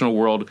fictional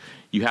world,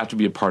 you have to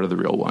be a part of the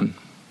real one.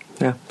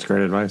 Yeah, that's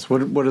great advice.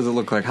 What does it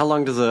look like? How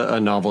long does a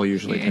novel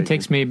usually take? It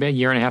takes me a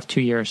year and a half, 2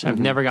 years. I've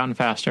never gotten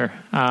faster.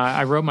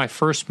 I wrote my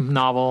first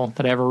novel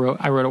that I ever wrote.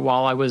 I wrote it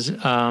while I was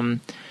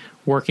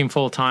working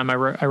full time. I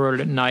wrote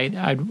it at night.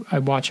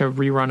 I'd watch a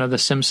rerun of The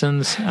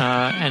Simpsons,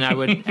 and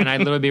I'd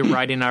literally be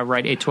writing. I'd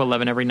write 8 to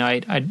 11 every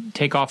night. I'd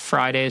take off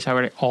Fridays. I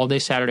write all day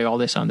Saturday, all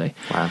day Sunday.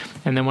 Wow.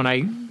 And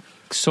then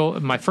so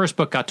my first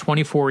book got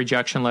 24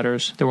 rejection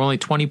letters. There were only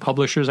 20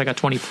 publishers. I got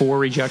 24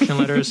 rejection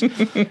letters,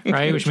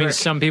 right? Which means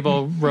some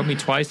people wrote me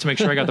twice to make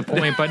sure I got the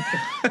point.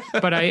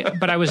 But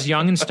I was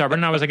young and stubborn.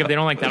 And I was like, if they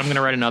don't like that, I'm going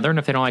to write another. And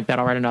if they don't like that,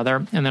 I'll write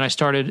another. And then I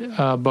started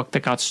a book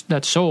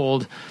that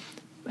sold.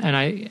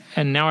 And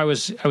now I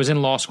was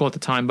in law school at the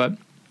time. But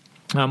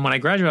when I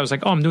graduated, I was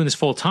like, I'm doing this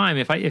full time.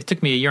 If it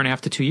took me a year and a half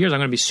to 2 years, I'm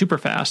going to be super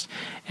fast.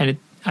 And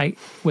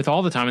with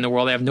all the time in the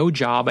world, I have no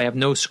job, I have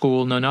no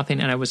school, no nothing,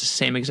 and I was the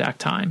same exact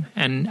time.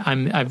 And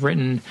I've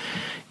written,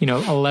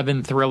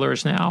 11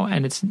 thrillers now,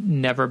 and it's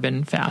never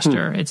been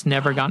faster. It's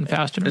never gotten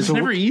faster. It's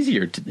never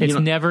easier. It's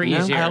never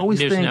easier. I always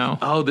There's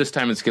think, this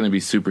time it's going to be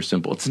super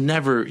simple. It's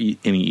never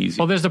any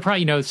easier. Well, there's the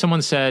problem.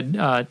 Someone said,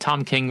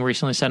 Tom King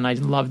recently said, and I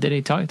loved it.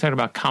 He talked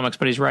about comics,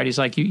 but he's right. He's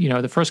like,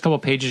 the first couple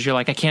of pages, you're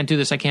like, I can't do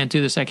this, I can't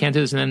do this, I can't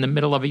do this. And then in the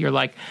middle of it, you're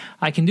like,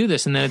 I can do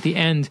this. And then at the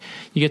end,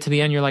 you get to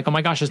the end, you're like, oh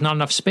my gosh, there's not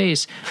enough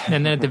space.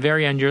 And then at the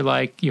very end, you're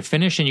like, you're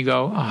finished, and you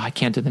go, oh, I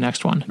can't do the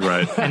next one.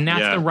 Right. And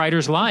that's the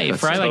writer's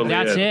life, right? Totally like,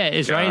 that's it.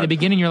 Is right. At the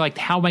beginning, you're like,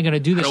 how am I going to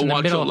do this? I don't in the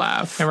want middle, to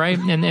laugh. Right?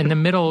 And in the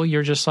middle,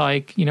 you're just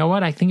like, you know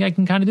what? I think I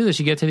can kind of do this.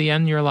 You get to the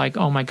end, you're like,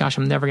 oh my gosh,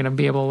 I'm never going to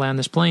be able to land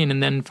this plane.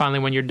 And then finally,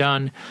 when you're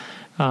done,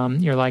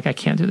 you're like, I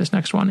can't do this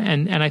next one.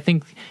 And I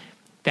think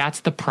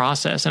that's the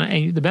process.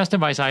 And the best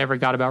advice I ever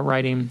got about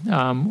writing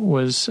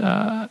was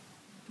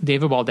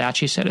David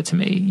Baldacci said it to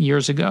me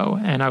years ago,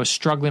 and I was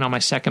struggling on my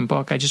second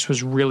book. I just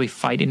was really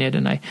fighting it,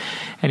 and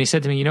he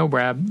said to me,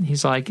 Brad,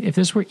 he's like, if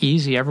this were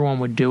easy, everyone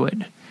would do it.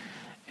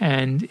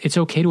 And it's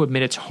okay to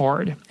admit it's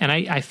hard. And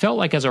I felt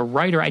like as a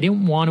writer, I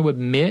didn't want to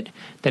admit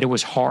that it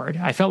was hard.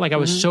 I felt like I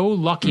was so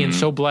lucky and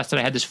so blessed that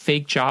I had this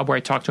fake job where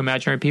I talked to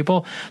imaginary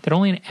people that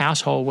only an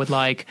asshole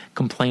would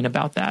complain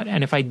about that.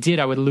 And if I did,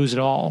 I would lose it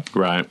all.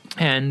 Right.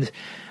 And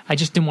I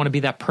just didn't want to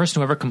be that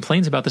person who ever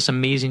complains about this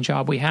amazing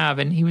job we have.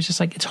 And he was just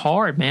like, it's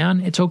hard,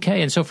 man. It's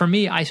okay. And so for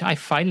me, I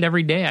fight it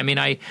every day. I mean,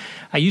 I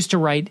used to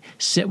write,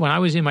 when I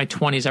was in my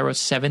 20s, I wrote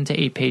 7 to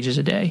 8 pages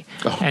a day.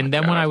 And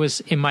then when I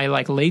was in my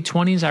late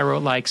 20s, I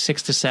wrote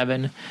 6 to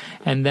 7.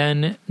 And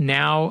then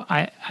now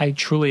I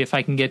truly, if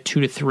I can get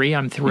 2 to 3,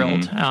 I'm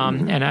thrilled.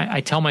 And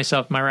I tell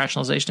myself my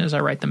rationalization is I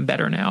write them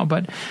better now.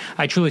 But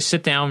I truly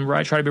sit down,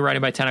 try to be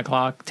writing by 10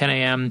 o'clock, 10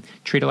 a.m.,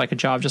 treat it like a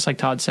job, just like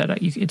Todd said.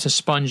 It's a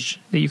sponge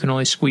that you can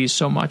only squeeze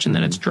so much, and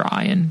then it's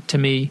dry. And to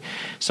me,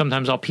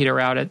 sometimes I'll peter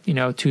out at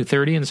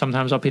 2:30, and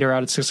sometimes I'll peter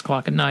out at 6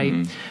 o'clock at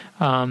night.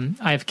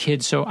 I have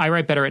kids, so I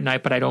write better at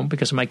night, but I don't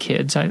because of my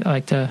kids. I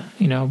like to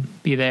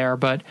be there.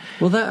 But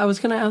I was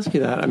going to ask you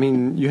that. I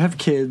mean, you have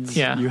kids.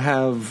 Yeah. You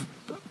have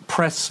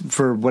press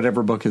for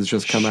whatever book has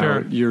just come Sure.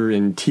 out. You're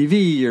in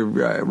TV. You're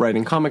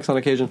writing comics on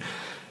occasion.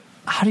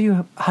 How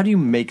do you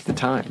make the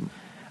time?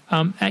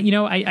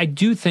 I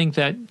do think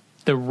that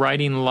the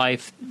writing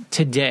life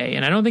today,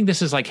 and I don't think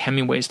this is like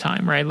Hemingway's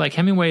time, right? Like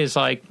Hemingway is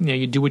like,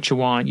 you do what you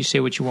want, you say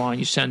what you want,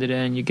 you send it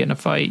in, you get in a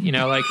fight,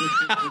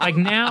 like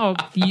now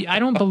I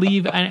don't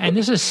believe, and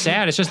this is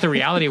sad, it's just the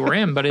reality we're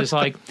in, but it's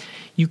like,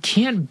 you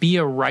can't be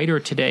a writer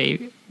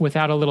today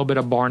without a little bit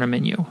of Barnum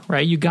in you,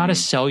 right? You got to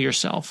sell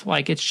yourself.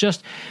 Like it's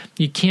just,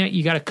 you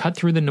got to cut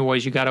through the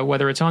noise. You got to,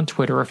 whether it's on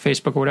Twitter or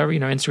Facebook or whatever,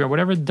 Instagram,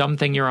 whatever dumb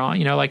thing you're on,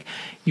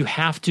 you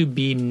have to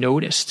be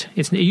noticed.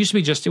 It used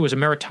to be it was a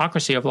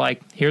meritocracy of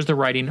here's the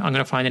writing, I'm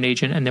going to find an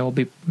agent and there will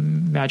be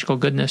magical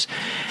goodness.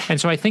 And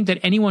so I think that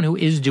anyone who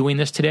is doing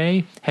this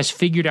today has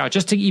figured out,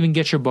 just to even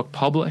get your book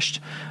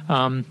published,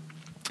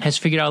 has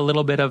figured out a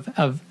little bit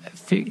of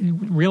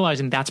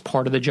realizing that's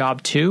part of the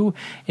job too,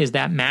 is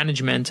that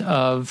management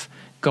of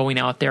going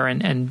out there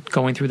and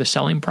going through the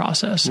selling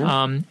process.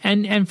 Yeah.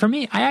 And for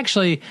me,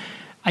 I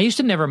used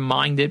to never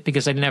mind it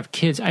because I didn't have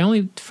kids.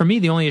 For me,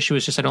 the only issue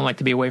is just I don't like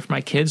to be away from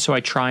my kids, so I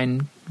try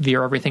and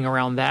veer everything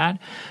around that.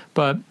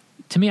 But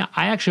to me,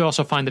 I actually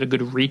also find it a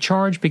good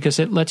recharge because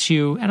it lets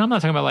you, and I'm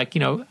not talking about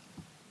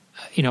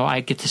I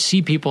get to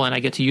see people and I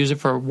get to use it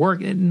for work.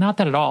 Not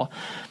that at all.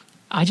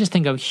 I just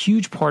think a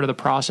huge part of the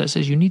process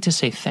is you need to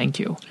say thank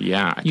you.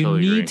 Yeah, I you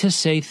totally need agree. to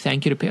say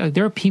thank you to people.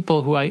 There are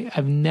people who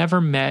I've never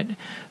met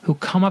who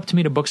come up to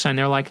me to book sign.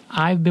 They're like,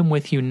 I've been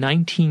with you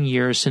 19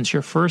 years since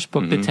your first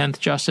book, The 10th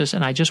Justice,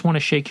 and I just want to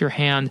shake your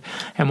hand.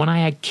 And when I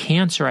had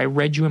cancer, I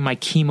read you in my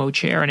chemo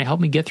chair, and it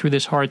helped me get through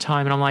this hard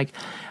time. And I'm like,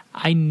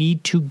 I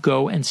need to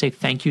go and say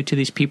thank you to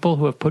these people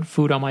who have put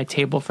food on my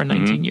table for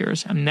 19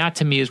 years. And that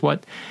to me is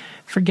what...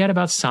 Forget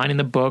about signing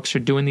the books or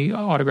doing the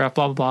autograph,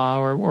 blah, blah,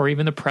 blah, or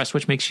even the press,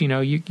 which makes,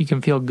 you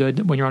can feel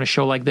good when you're on a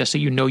show like this that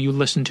you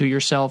listen to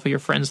yourself or your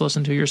friends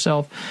listen to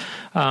yourself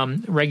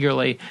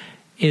regularly,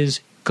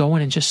 is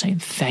going and just saying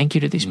thank you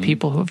to these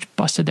people who have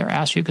busted their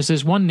ass for you. Because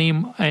there's one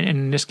name, and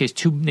in this case,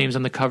 2 names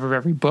on the cover of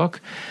every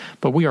book,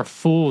 but we are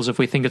fools if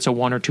we think it's a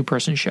 1 or 2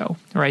 person show,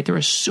 right? There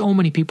are so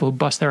many people who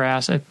bust their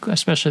ass,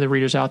 especially the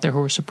readers out there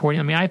who are supporting.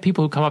 I mean, I have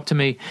people who come up to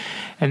me,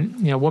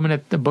 and a woman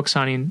at the book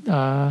signing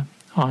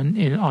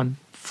on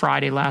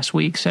Friday last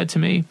week said to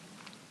me,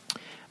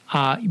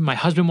 my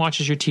husband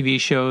watches your TV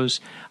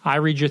shows, I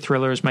read your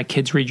thrillers, my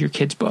kids read your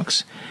kids'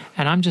 books.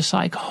 And I'm just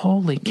like,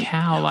 holy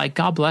cow,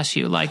 God bless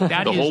you.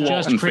 That is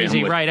just crazy,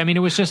 family. right? I mean,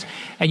 it was just,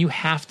 and you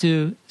have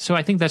to, so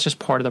I think that's just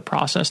part of the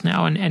process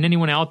now. And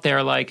anyone out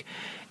there,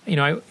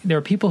 there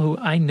are people who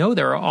I know,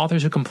 there are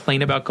authors who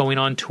complain about going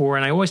on tour,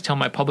 and I always tell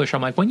my publisher,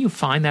 I'm like, when you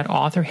find that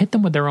author, hit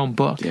them with their own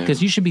book,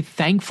 because you should be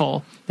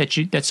thankful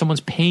that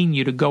someone's paying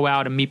you to go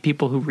out and meet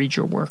people who read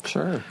your work.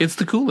 Sure. It's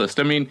the coolest.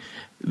 I mean,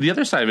 the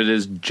other side of it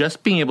is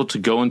just being able to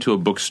go into a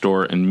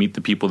bookstore and meet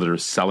the people that are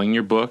selling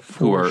your book,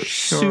 who are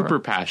super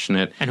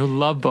passionate. And who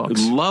love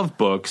books. Who love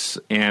books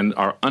and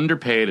are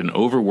underpaid and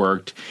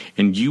overworked.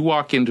 And you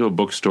walk into a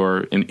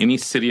bookstore in any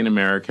city in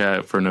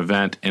America for an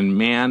event, and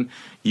man,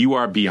 you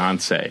are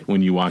Beyonce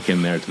when you walk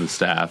in there to the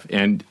staff.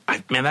 And,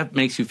 man, that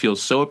makes you feel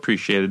so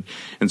appreciated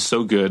and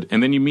so good.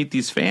 And then you meet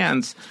these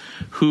fans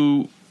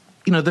who...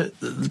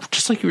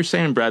 just like you were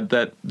saying, Brad,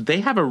 that they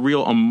have a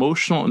real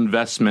emotional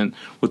investment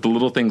with the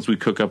little things we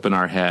cook up in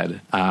our head.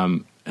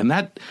 And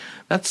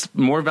that's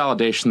more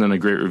validation than a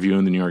great review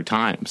in the New York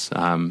Times.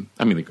 A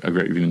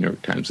great review in the New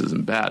York Times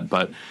isn't bad,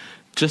 but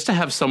just to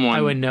have someone...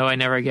 I wouldn't know. I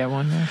never get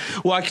one.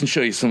 Well, I can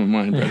show you some of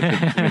mine, Brad,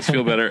 if it makes you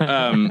feel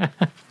better.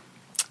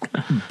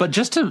 But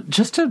just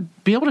to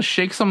be able to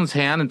shake someone's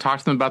hand and talk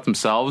to them about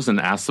themselves and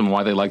ask them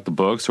why they like the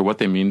books or what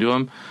they mean to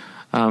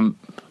them,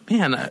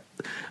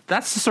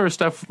 that's the sort of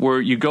stuff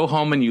where you go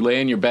home and you lay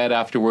in your bed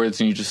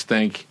afterwards and you just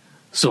think,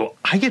 so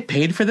I get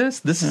paid for this?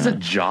 This is a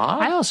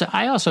job?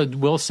 I also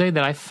will say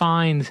that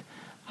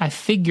I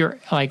figure,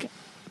 like,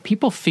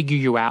 people figure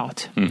you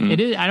out. Mm-hmm. It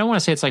is. I don't want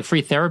to say it's like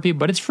free therapy,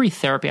 but it's free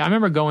therapy. I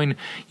remember going,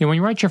 when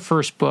you write your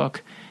first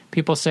book,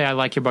 people say, I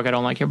like your book, I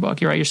don't like your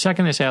book. You write your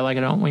second, they say, I like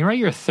it, I don't. When you write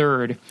your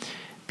third,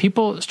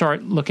 people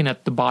start looking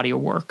at the body of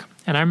work.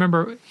 And I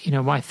remember,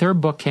 my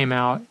third book came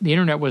out. The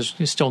internet was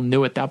still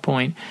new at that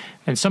point.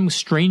 And some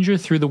stranger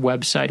through the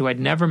website who I'd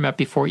never met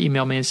before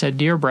emailed me and said,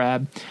 Dear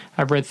Brad,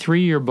 I've read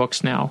 3 of your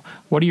books now.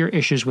 What are your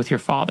issues with your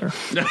father?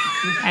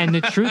 And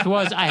the truth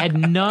was, I had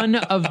none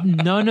of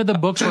the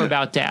books were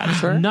about dad.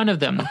 Sure. None of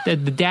them. The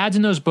dads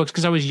in those books,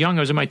 because I was young,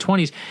 I was in my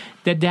 20s,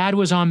 the dad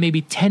was on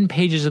maybe 10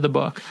 pages of the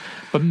book.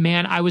 But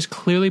man, I was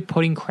clearly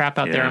putting crap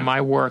out there in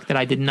my work that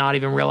I did not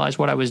even realize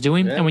what I was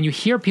doing. Yeah. And when you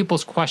hear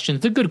people's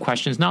questions, they're good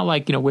questions, not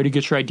like, where to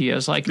get your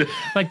ideas, like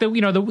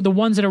the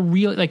ones that are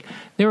real. Like,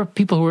 there are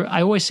people who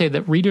I always say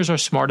that readers are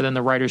smarter than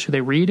the writers who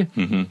they read.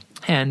 Mm-hmm.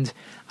 And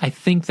I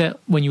think that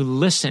when you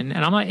listen,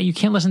 and you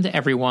can't listen to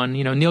everyone.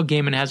 Neil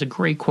Gaiman has a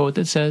great quote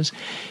that says,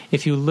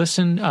 if you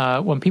listen,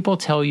 when people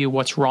tell you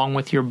what's wrong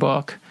with your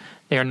book,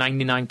 they are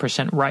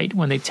 99% right.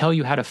 When they tell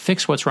you how to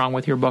fix what's wrong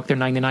with your book, they're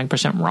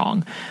 99%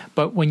 wrong.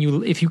 But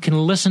if you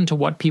can listen to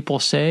what people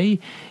say,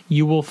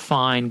 you will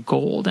find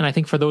gold. And I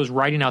think for those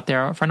writing out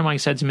there, a friend of mine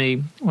said to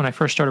me when I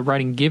first started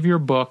writing, give your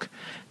book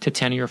to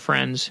 10 of your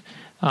friends.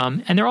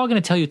 And they're all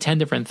going to tell you 10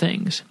 different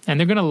things. And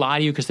they're going to lie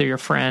to you because they're your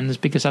friends,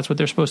 because that's what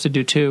they're supposed to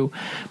do too.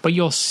 But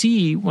you'll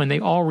see when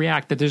they all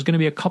react that there's going to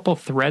be a couple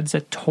threads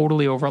that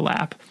totally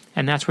overlap.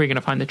 And that's where you're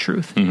going to find the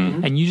truth.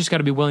 Mm-hmm. And you just got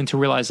to be willing to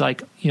realize,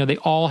 they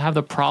all have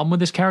the problem with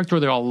this character,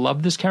 or they all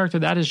love this character.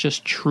 That is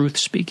just truth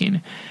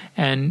speaking.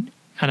 And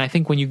I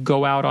think when you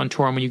go out on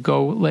tour and when you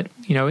go,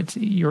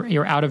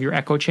 you're out of your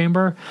echo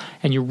chamber,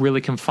 and you really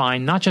can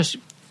find, not just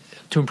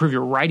to improve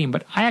your writing,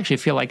 but I actually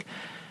feel like,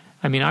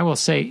 I will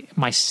say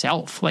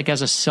myself, like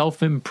as a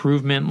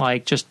self-improvement,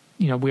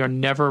 we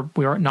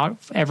are not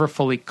ever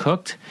fully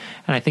cooked.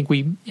 And I think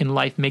we in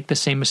life make the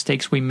same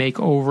mistakes we make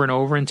over and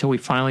over until we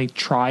finally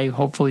try,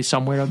 hopefully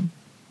somewhere, to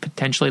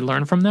potentially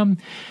learn from them.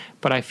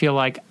 But I feel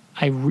like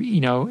as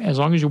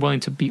long as you're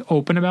willing to be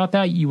open about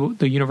that,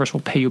 the universe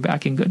will pay you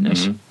back in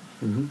goodness.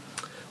 Mm-hmm. Mm-hmm.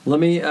 Let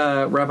me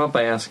wrap up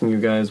by asking you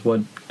guys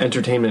what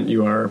entertainment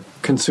you are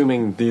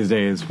consuming these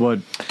days. What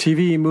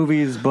TV,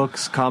 movies,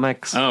 books,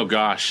 comics? Oh,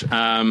 gosh.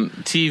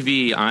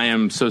 TV, I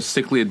am so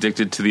sickly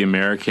addicted to The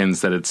Americans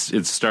that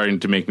it's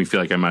starting to make me feel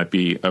like I might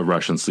be a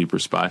Russian sleeper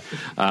spy.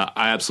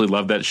 I absolutely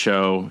love that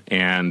show,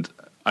 and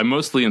I'm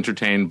mostly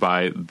entertained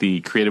by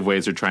the creative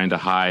ways they're trying to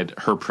hide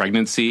her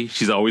pregnancy.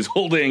 She's always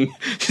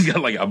she's got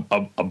like a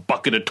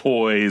bucket of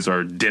toys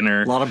or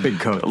dinner. A lot of big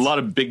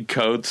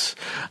coats.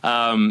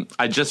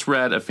 I just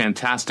read a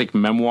fantastic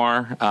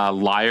memoir,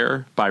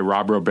 Liar, by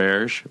Rob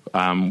Roberge,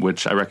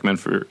 which I recommend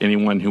for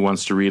anyone who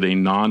wants to read a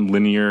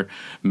non-linear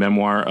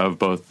memoir of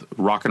both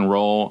rock and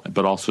roll,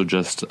 but also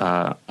just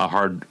a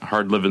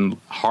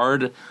hard-led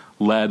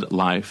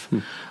life.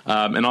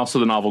 And also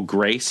the novel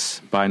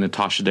Grace by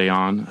Natasha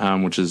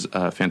Dayon, which is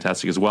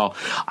fantastic as well.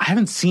 I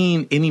haven't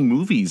seen any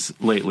movies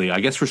lately. I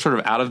guess we're sort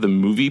of out of the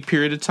movie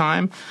period of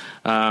time,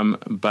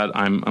 but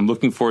I'm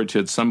looking forward to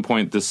at some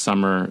point this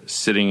summer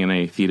sitting in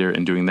a theater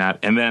and doing that.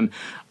 And then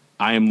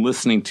I am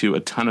listening to a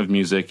ton of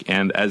music,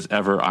 and as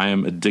ever, I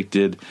am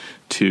addicted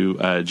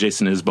to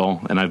Jason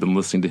Isbell, and I've been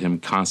listening to him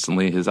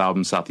constantly. His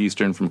album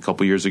Southeastern from a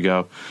couple years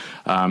ago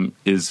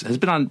has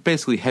been on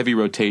basically heavy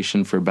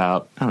rotation for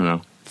about,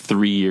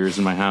 3 years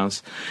in my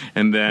house.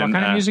 And then what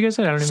kind of music is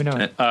it? I don't even know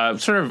it.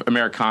 Sort of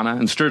Americana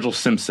and Sturgill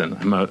Simpson.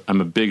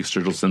 I'm a big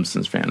Sturgill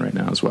Simpsons fan right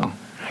now as well.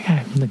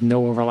 I got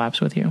no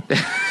overlaps with you.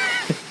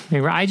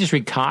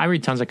 I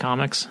read tons of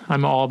comics.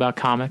 I'm all about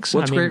comics.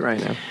 What's great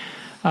right now?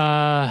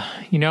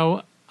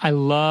 I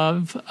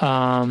love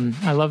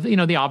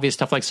the obvious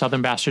stuff like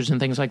Southern Bastards and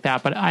things like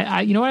that. But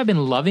I what I've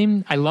been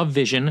loving? I love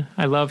Vision.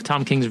 I love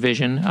Tom King's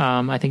Vision.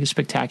 I think it's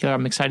spectacular.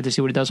 I'm excited to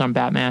see what he does on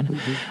Batman.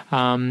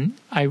 Mm-hmm.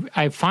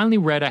 I finally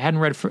read. I hadn't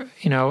read for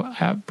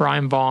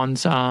Brian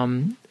Vaughan's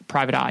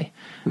Private Eye.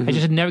 I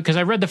just had never, because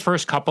I read the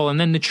first couple, and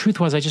then the truth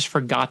was I just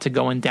forgot to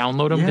go and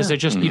download them because they're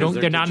just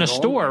they're not in a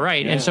store,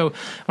 right? And so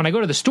when I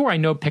go to the store, I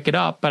know pick it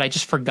up, but I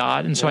just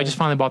forgot, and so I just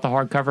finally bought the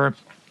hardcover.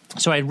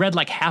 So I read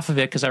like half of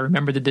it because I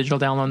remembered the digital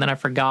download, and then I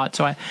forgot.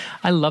 So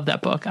I love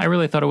that book. I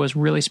really thought it was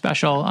really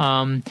special.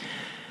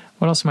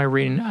 What else am I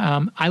reading?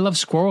 I love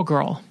Squirrel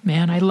Girl.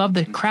 Man, I love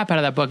the crap out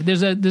of that book.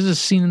 There's a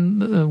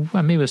scene,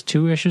 maybe it was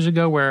 2 issues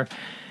ago, where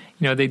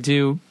they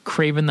do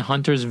Craven the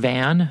Hunter's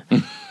van.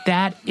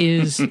 That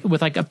is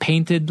with like a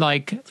painted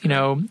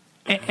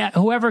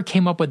whoever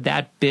came up with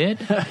that bit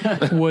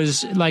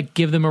was like,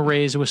 give them a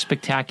raise. It was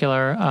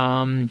spectacular.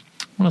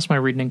 What else am I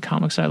reading in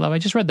comics I love? I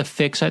just read The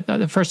Fix.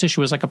 The first issue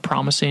was like a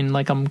promising,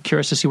 like I'm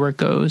curious to see where it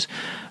goes.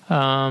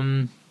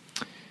 And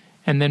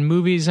then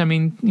movies, I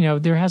mean,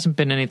 there hasn't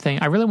been anything.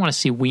 I really want to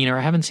see Wiener.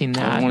 I haven't seen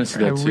that. I want to see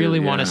that too. Really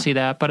want to see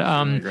that. But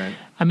I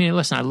mean,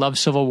 listen, I love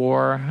Civil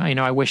War.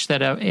 I wish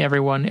that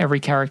every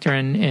character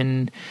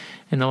in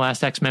the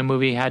last X-Men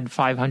movie had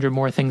 500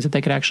 more things that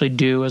they could actually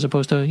do as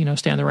opposed to,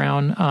 stand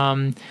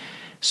around.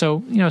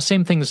 So,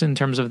 same things in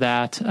terms of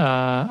that.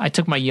 I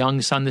took my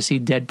young son to see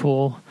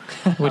Deadpool,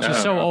 which is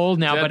so old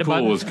now.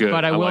 Deadpool was good.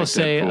 But I will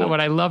say Deadpool. what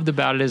I loved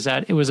about it is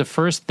that it was the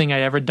first thing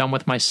I'd ever done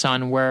with my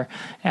son where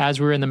as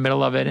we were in the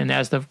middle of it and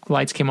as the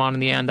lights came on in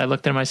the end, I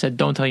looked at him and I said,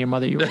 don't tell your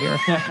mother you were here.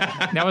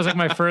 That was like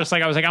my first,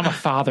 I was like, I'm a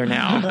father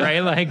now, right?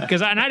 Like,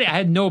 because I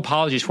had no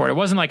apologies for it. It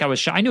wasn't like I was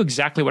shy. I knew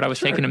exactly what I was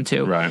taking him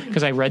to. Right.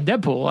 Because I read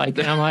Deadpool.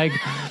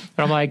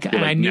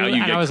 And I knew,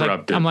 and I was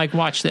corrupted. like, I'm like,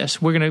 watch this.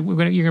 You're going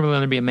to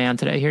learn to be a man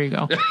today. Here you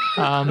go.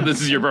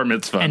 This is your bar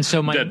mitzvah. And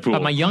so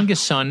my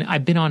youngest son,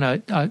 I've been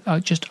on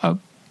just a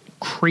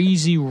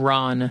crazy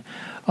run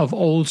of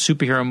old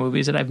superhero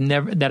movies that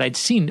I'd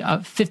seen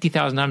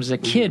 50,000 times as a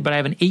kid, but I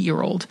have an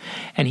 8-year-old,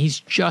 and he's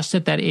just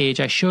at that age.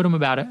 I showed him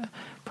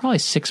probably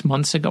 6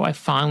 months ago. I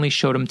finally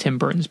showed him Tim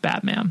Burton's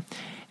Batman,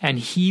 and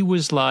he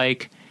was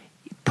like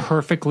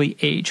perfectly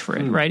aged for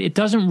it, right? It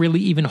doesn't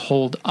really even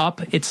hold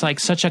up. It's like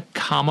such a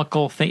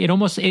comical thing.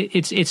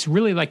 It's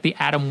really like the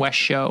Adam West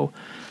show.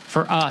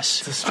 For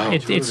us, it's so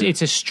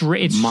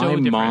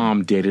different. My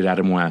mom dated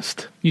Adam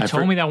West. You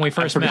told me that when we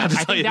first met.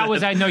 I think that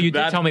was. I know you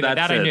did tell me that.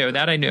 That I knew.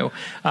 That I knew.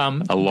 A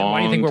long why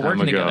do you think we're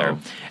working ago.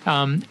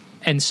 together?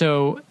 And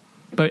so,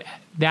 but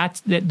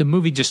the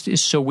movie just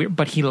is so weird.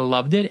 But he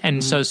loved it,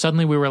 and so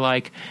suddenly we were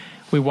like,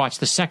 we watched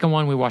the second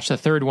one, we watched the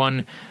third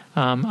one.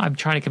 I'm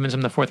trying to convince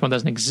him the fourth one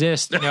doesn't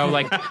exist,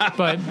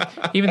 but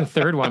even the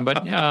third one,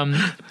 but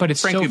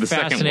it's Frankly, so the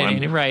second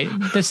fascinating, one. right?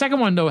 The second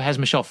one though has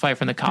Michelle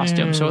Pfeiffer in the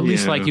costume, so at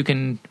least like you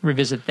can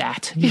revisit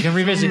that. You can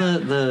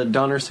revisit the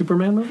Donner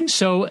Superman movie.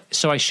 So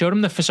I showed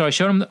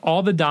him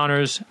all the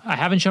Donners. I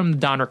haven't shown him the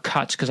Donner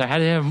cuts because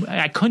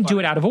I couldn't do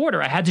it out of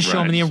order. I had to show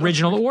him in the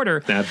original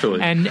order.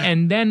 Naturally.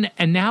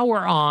 And now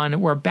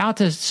we're about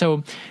to.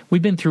 So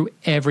we've been through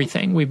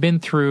everything. We've been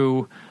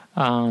through.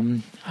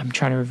 I'm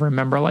trying to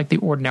remember like the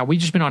order now. We've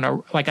just been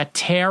on a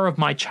tear of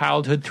my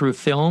childhood through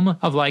film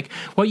of like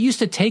what used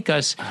to take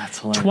us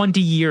 20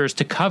 years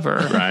to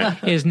cover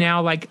is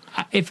now like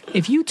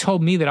if you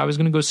told me that I was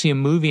going to go see a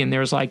movie and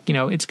there's like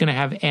it's going to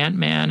have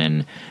Ant-Man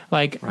and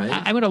like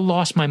I would have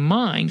lost my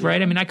mind,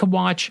 right? I mean, I could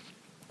watch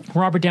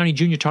Robert Downey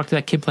Jr. talk to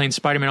that kid playing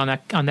Spider-Man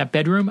on that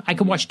bedroom. I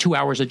could watch 2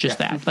 hours of just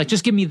that. Like,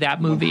 just give me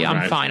that movie.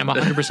 I'm fine. I'm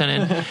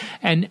 100%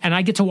 in. And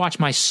I get to watch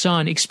my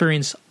son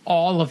experience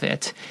all of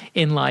it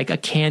in like a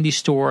candy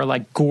store,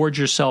 like gorge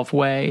yourself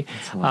way,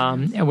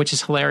 and which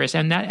is hilarious.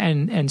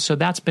 And so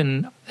that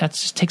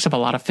just takes up a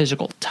lot of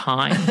physical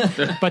time.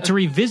 But to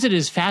revisit it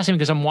is fascinating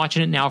because I'm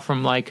watching it now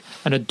from like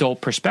an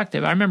adult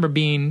perspective. I remember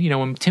being,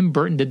 when Tim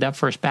Burton did that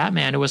first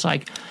Batman, it was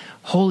like,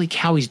 holy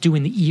cow, he's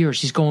doing the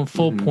ears. He's going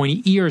full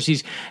pointy ears.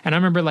 And I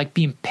remember like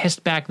being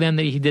pissed back then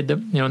that he did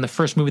in the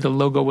first movie, the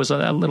logo was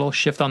a little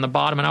shift on the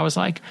bottom. And I was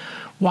like,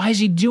 why is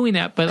he doing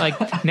that? But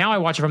like now I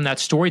watch it from that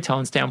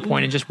storytelling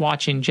standpoint and just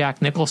watching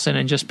Jack Nicholson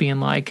and just being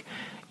like,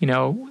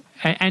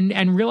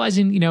 and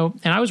realizing, and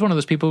I was one of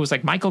those people who was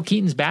like Michael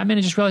Keaton's Batman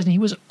and just realizing he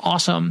was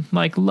awesome.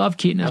 Like love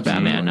Keaton as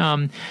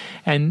Batman.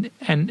 And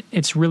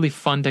it's really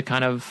fun to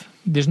kind of,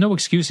 there's no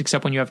excuse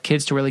except when you have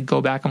kids to really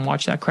go back and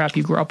watch that crap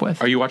you grew up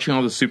with. Are you watching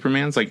all the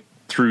Supermans like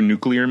through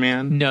Nuclear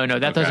Man? No,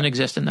 that doesn't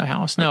exist in the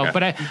house. No,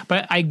 okay.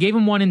 but I gave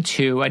him 1 and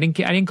 2. I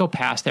didn't go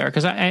past there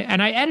because I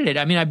edited.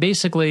 I mean, I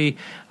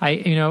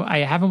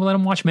haven't let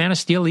him watch Man of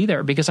Steel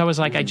either because I was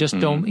like, I just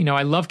don't.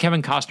 I love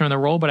Kevin Costner in the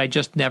role, but I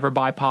just never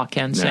buy Pa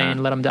Kent saying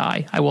let him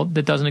die.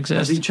 That doesn't exist.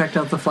 Has he checked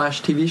out the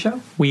Flash TV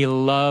show? We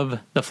love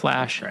the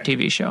Flash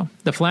TV show.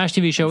 The Flash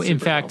TV show, in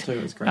fact,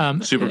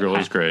 Supergirl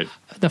is great.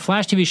 The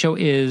Flash TV show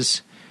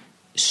is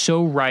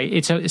so right.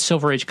 It's a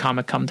Silver Age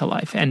comic come to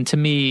life, and to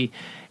me.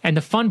 And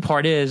the fun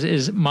part is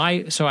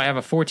so I have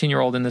a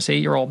 14-year-old and this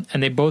 8-year-old,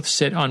 and they both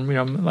sit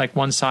on like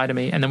one side of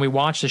me, and then we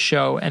watch the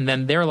show, and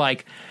then they're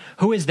like,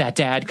 who is that,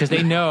 Dad? Because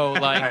they know,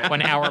 like,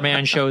 when Our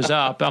Man shows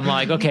up, I'm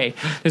like, okay,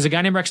 there's a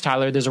guy named Rex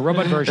Tyler, there's a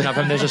robot version of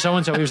him, there's a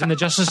so-and-so, he was in the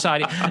Justice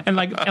Society, and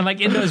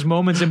like in those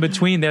moments in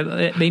between,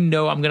 they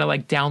know I'm going to,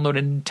 like, download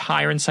an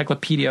entire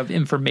encyclopedia of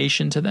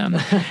information to them,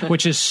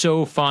 which is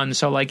so fun.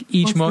 So, like,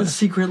 each the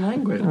secret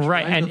language.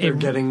 Right, and they're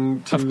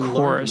getting to of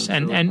course,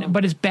 learn.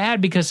 but it's bad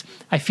because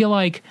I feel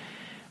like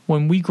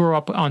when we grew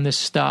up on this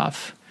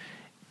stuff,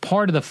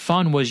 part of the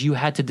fun was you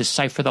had to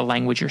decipher the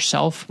language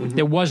yourself. Mm-hmm.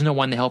 There was no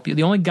one to help you.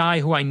 The only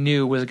guy who I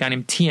knew was a guy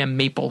named T.M.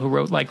 Maple, who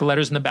wrote, like,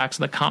 letters in the backs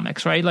of the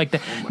comics, right?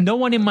 Like, no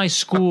one in my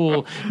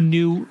school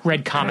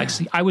read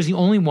comics. I was the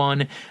only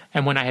one,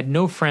 and when I had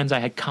no friends, I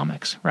had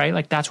comics, right?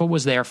 Like, that's what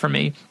was there for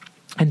me.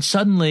 And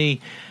suddenly,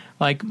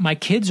 like, my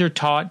kids are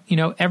taught,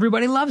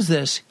 everybody loves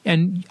this,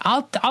 and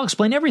I'll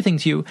explain everything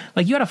to you.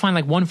 Like, you got to find,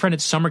 like, one friend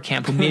at summer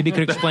camp who maybe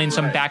could explain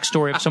some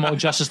backstory of some old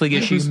Justice League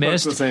issue you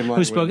missed.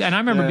 Who spoke? And I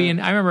remember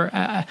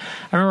I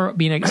remember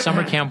being at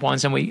summer camp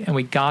once, and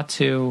we got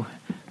to.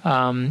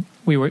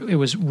 It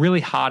was really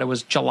hot. It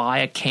was July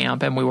at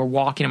camp, and we were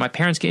walking, and my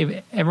parents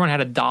everyone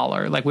had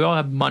 $1. Like, we all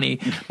have money.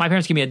 My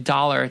parents gave me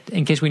 $1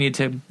 in case we needed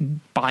to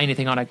buy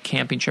anything on a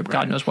camping trip,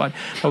 God knows what.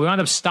 But we wound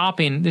up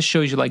stopping. This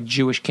shows you, like,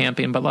 Jewish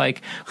camping, but,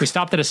 like, we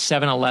stopped at a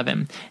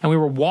 7-Eleven, and we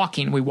were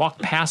walking. We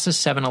walked past the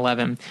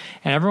 7-Eleven,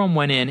 and everyone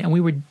went in, and we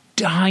were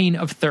dying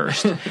of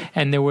thirst.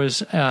 And there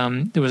was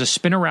a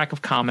spinner rack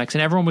of comics,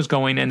 and everyone was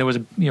going, and there was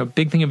a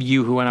big thing of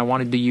Yoo-Hoo, and I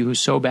wanted the Yoo-Hoo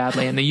so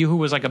badly, and the Yoo-Hoo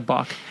was like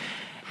 $1.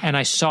 And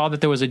I saw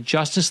that there was a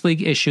Justice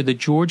League issue, the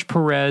George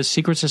Perez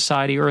Secret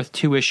Society Earth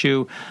 2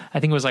 issue. I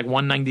think it was like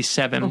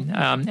 197.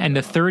 And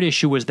the third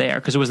issue was there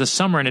because it was the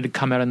summer and it had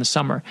come out in the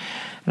summer.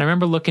 And I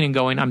remember looking and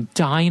going, I'm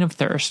dying of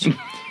thirst.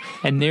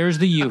 And there's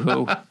the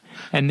Yoo-Hoo.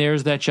 And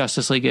there's that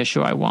Justice League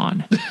issue I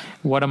want.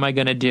 What am I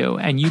going to do?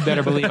 And you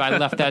better believe I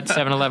left that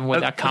 7-Eleven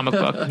with that comic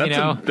book.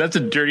 That's a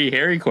Dirty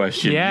Harry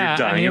question. Yeah,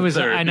 You're dying it was,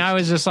 of thirst. and I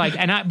was just like,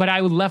 but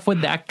I was left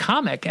with that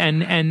comic,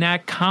 and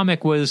that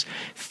comic was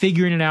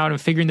figuring it out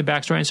and figuring the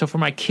backstory. And so for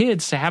my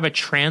kids to have a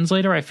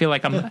translator, I feel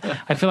like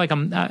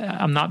I'm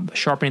not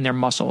sharpening their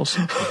muscles.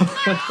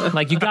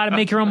 Like, you got to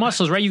make your own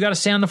muscles, right? You got to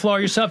stand on the floor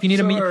yourself. You need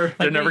to meet. Like,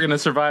 they're never going to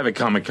survive at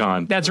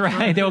Comic-Con. That's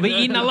right. They'll be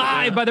eaten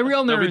alive by the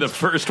real nerds. They'll be the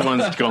first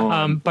ones to go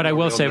on. But I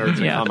will say,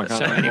 yeah.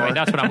 So anyway,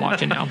 that's what I'm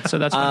watching now. So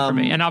that's fun for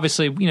me. And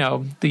obviously,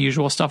 the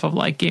usual stuff of,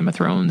 like, Game of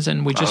Thrones.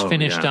 And we just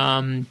finished.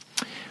 Yeah.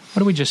 What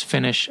did we just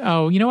finish?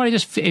 Oh, you know what?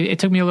 It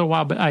took me a little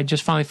while, but I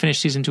just finally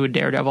finished season 2 of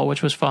Daredevil,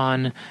 which was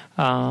fun.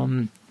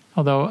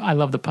 Although I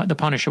love the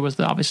Punisher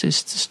obviously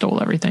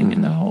stole everything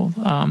in the whole.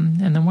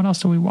 And then what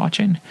else are we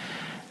watching?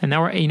 And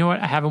now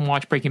I haven't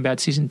watched Breaking Bad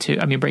season 2.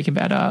 I mean, Breaking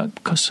Bad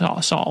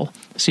Saul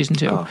season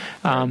 2. Oh,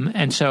 right.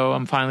 And so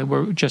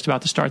we're just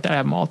about to start that. I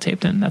have them all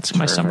taped in. That's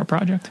my summer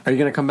project. Are you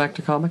going to come back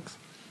to comics?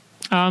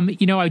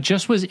 I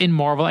just was in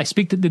Marvel. I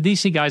speak to the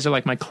DC guys are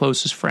like my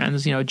closest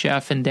friends,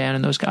 Jeff and Dan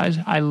and those guys.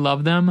 I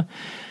love them.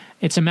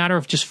 It's a matter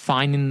of just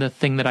finding the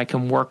thing that I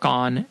can work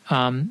on.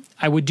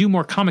 I would do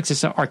more comics.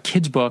 It's our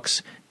kids'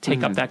 books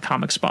take up that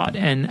comic spot.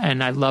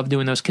 And I love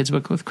doing those kids'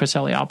 books with Chris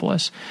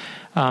Eliopoulos.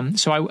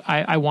 So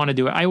I want to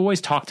do it. I always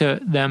talk to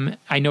them.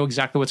 I know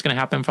exactly what's going to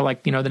happen for,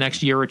 like, the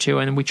next year or two.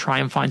 And we try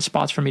and find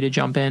spots for me to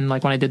jump in,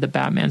 like when I did the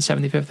Batman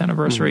 75th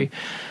anniversary.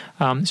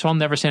 So I'll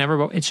never say never,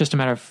 but it's just a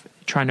matter of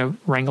trying to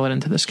wrangle it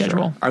into the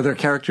schedule. Sure. Are there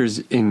characters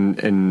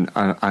in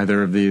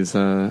either of these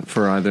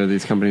for either of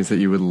these companies that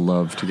you would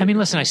love to get? I mean,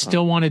 listen, I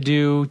still want to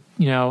do,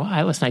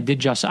 I did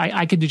Justice.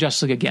 I could do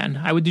Justice League again.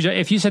 I would do,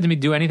 if you said to me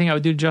do anything, I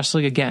would do Justice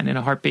League again in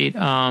a heartbeat.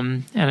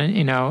 And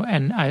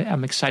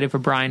I'm excited for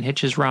Brian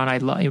Hitch's run. I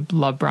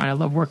love Brian. I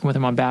love working with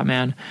him on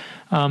Batman.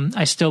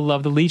 I still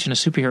love the Legion of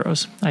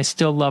Superheroes. I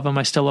still love them.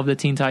 I still love the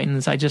Teen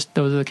Titans.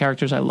 those are the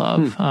characters I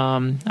love.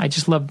 I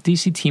just love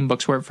DC team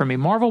books work for me.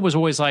 Marvel was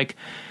always like,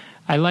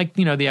 I like,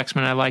 the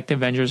X-Men. I like the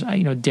Avengers.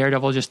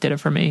 Daredevil just did it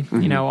for me.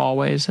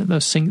 Always the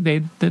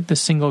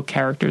single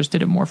characters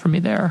did it more for me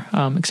there,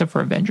 except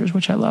for Avengers,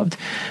 which I loved.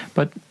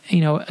 But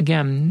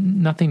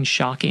again, nothing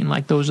shocking.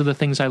 Like, those are the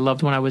things I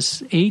loved when I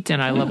was 8,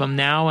 and I love them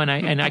now.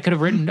 And I could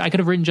have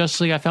written Justice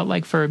League. I felt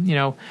like for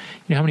how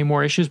many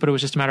more issues, but it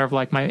was just a matter of,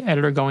 like, my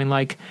editor going,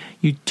 like,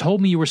 you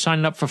told me you were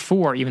signing up for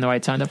 4, even though I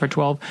had signed up for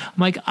 12. I'm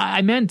like,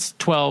 I meant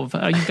 12.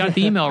 You got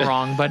the email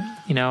wrong, but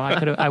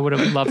I would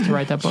have loved to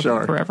write that book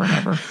forever and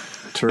ever.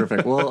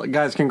 Terrific. Well,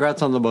 guys,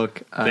 congrats on the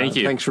book. Thank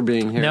you. Thanks for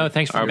being here. No,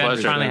 thanks for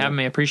finally having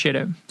me. I appreciate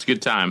it. It's a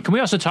good time. Can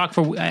we also talk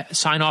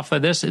sign off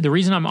of this? The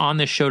reason I'm on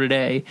this show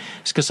today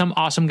is because some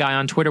awesome guy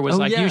on Twitter was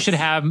you should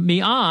have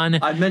me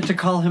on. I meant to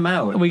call him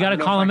out. We got to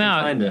call him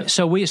out.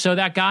 So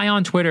that guy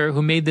on Twitter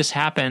who made this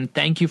happen,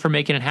 thank you for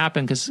making it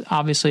happen, because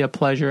obviously a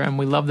pleasure, and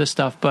we love this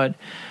stuff. But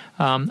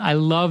I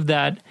love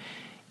that,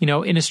 in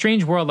a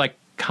strange world, like,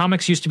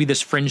 comics used to be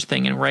this fringe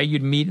thing, and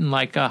you'd meet in,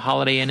 like, a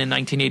Holiday Inn in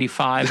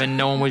 1985, and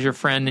no one was your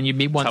friend, and you'd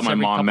meet once every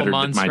couple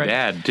months. My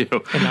dad too,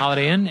 in the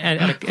Holiday Inn,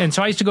 and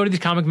so I used to go to these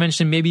comic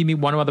conventions and maybe meet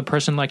one other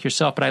person like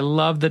yourself. But I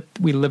love that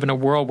we live in a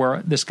world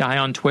where this guy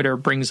on Twitter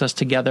brings us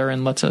together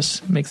and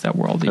makes that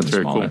world even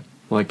smaller. Cool.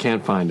 Well, I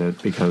can't find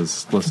it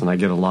because, listen, I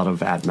get a lot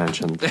of ad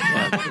mentions.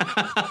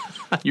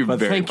 You're But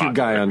very thank you,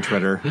 popular. Guy on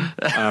Twitter,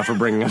 for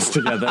bringing us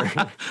together.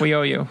 We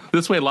owe you.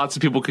 This way, lots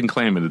of people can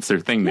claim it. It's their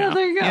thing now.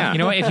 There you go. Yeah. You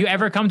know what? If you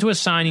ever come to a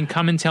signing,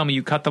 come and tell me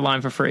you cut the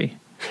line for free.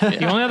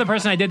 The only other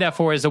person I did that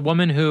for is a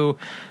woman who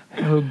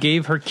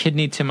gave her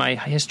kidney to my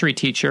history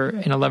teacher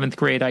in 11th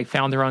grade. I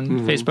found her on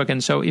Facebook.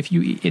 And so if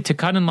you to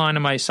cut in line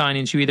on my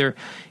signings, you either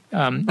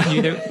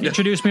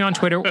introduce me on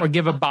Twitter or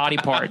give a body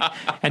part.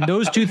 And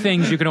those two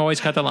things, you can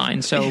always cut the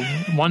line. So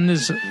one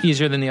is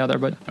easier than the other,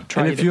 but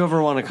try And if you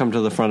ever want to come to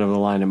the front of the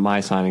line at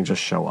my signing,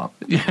 just show up.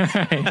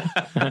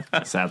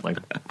 Sadly.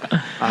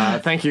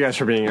 Thank you guys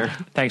for being here.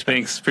 Thanks, Ben.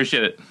 Thanks.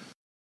 Appreciate it.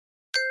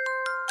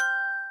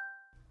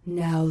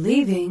 Now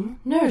leaving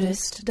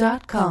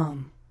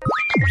Nerdist.com.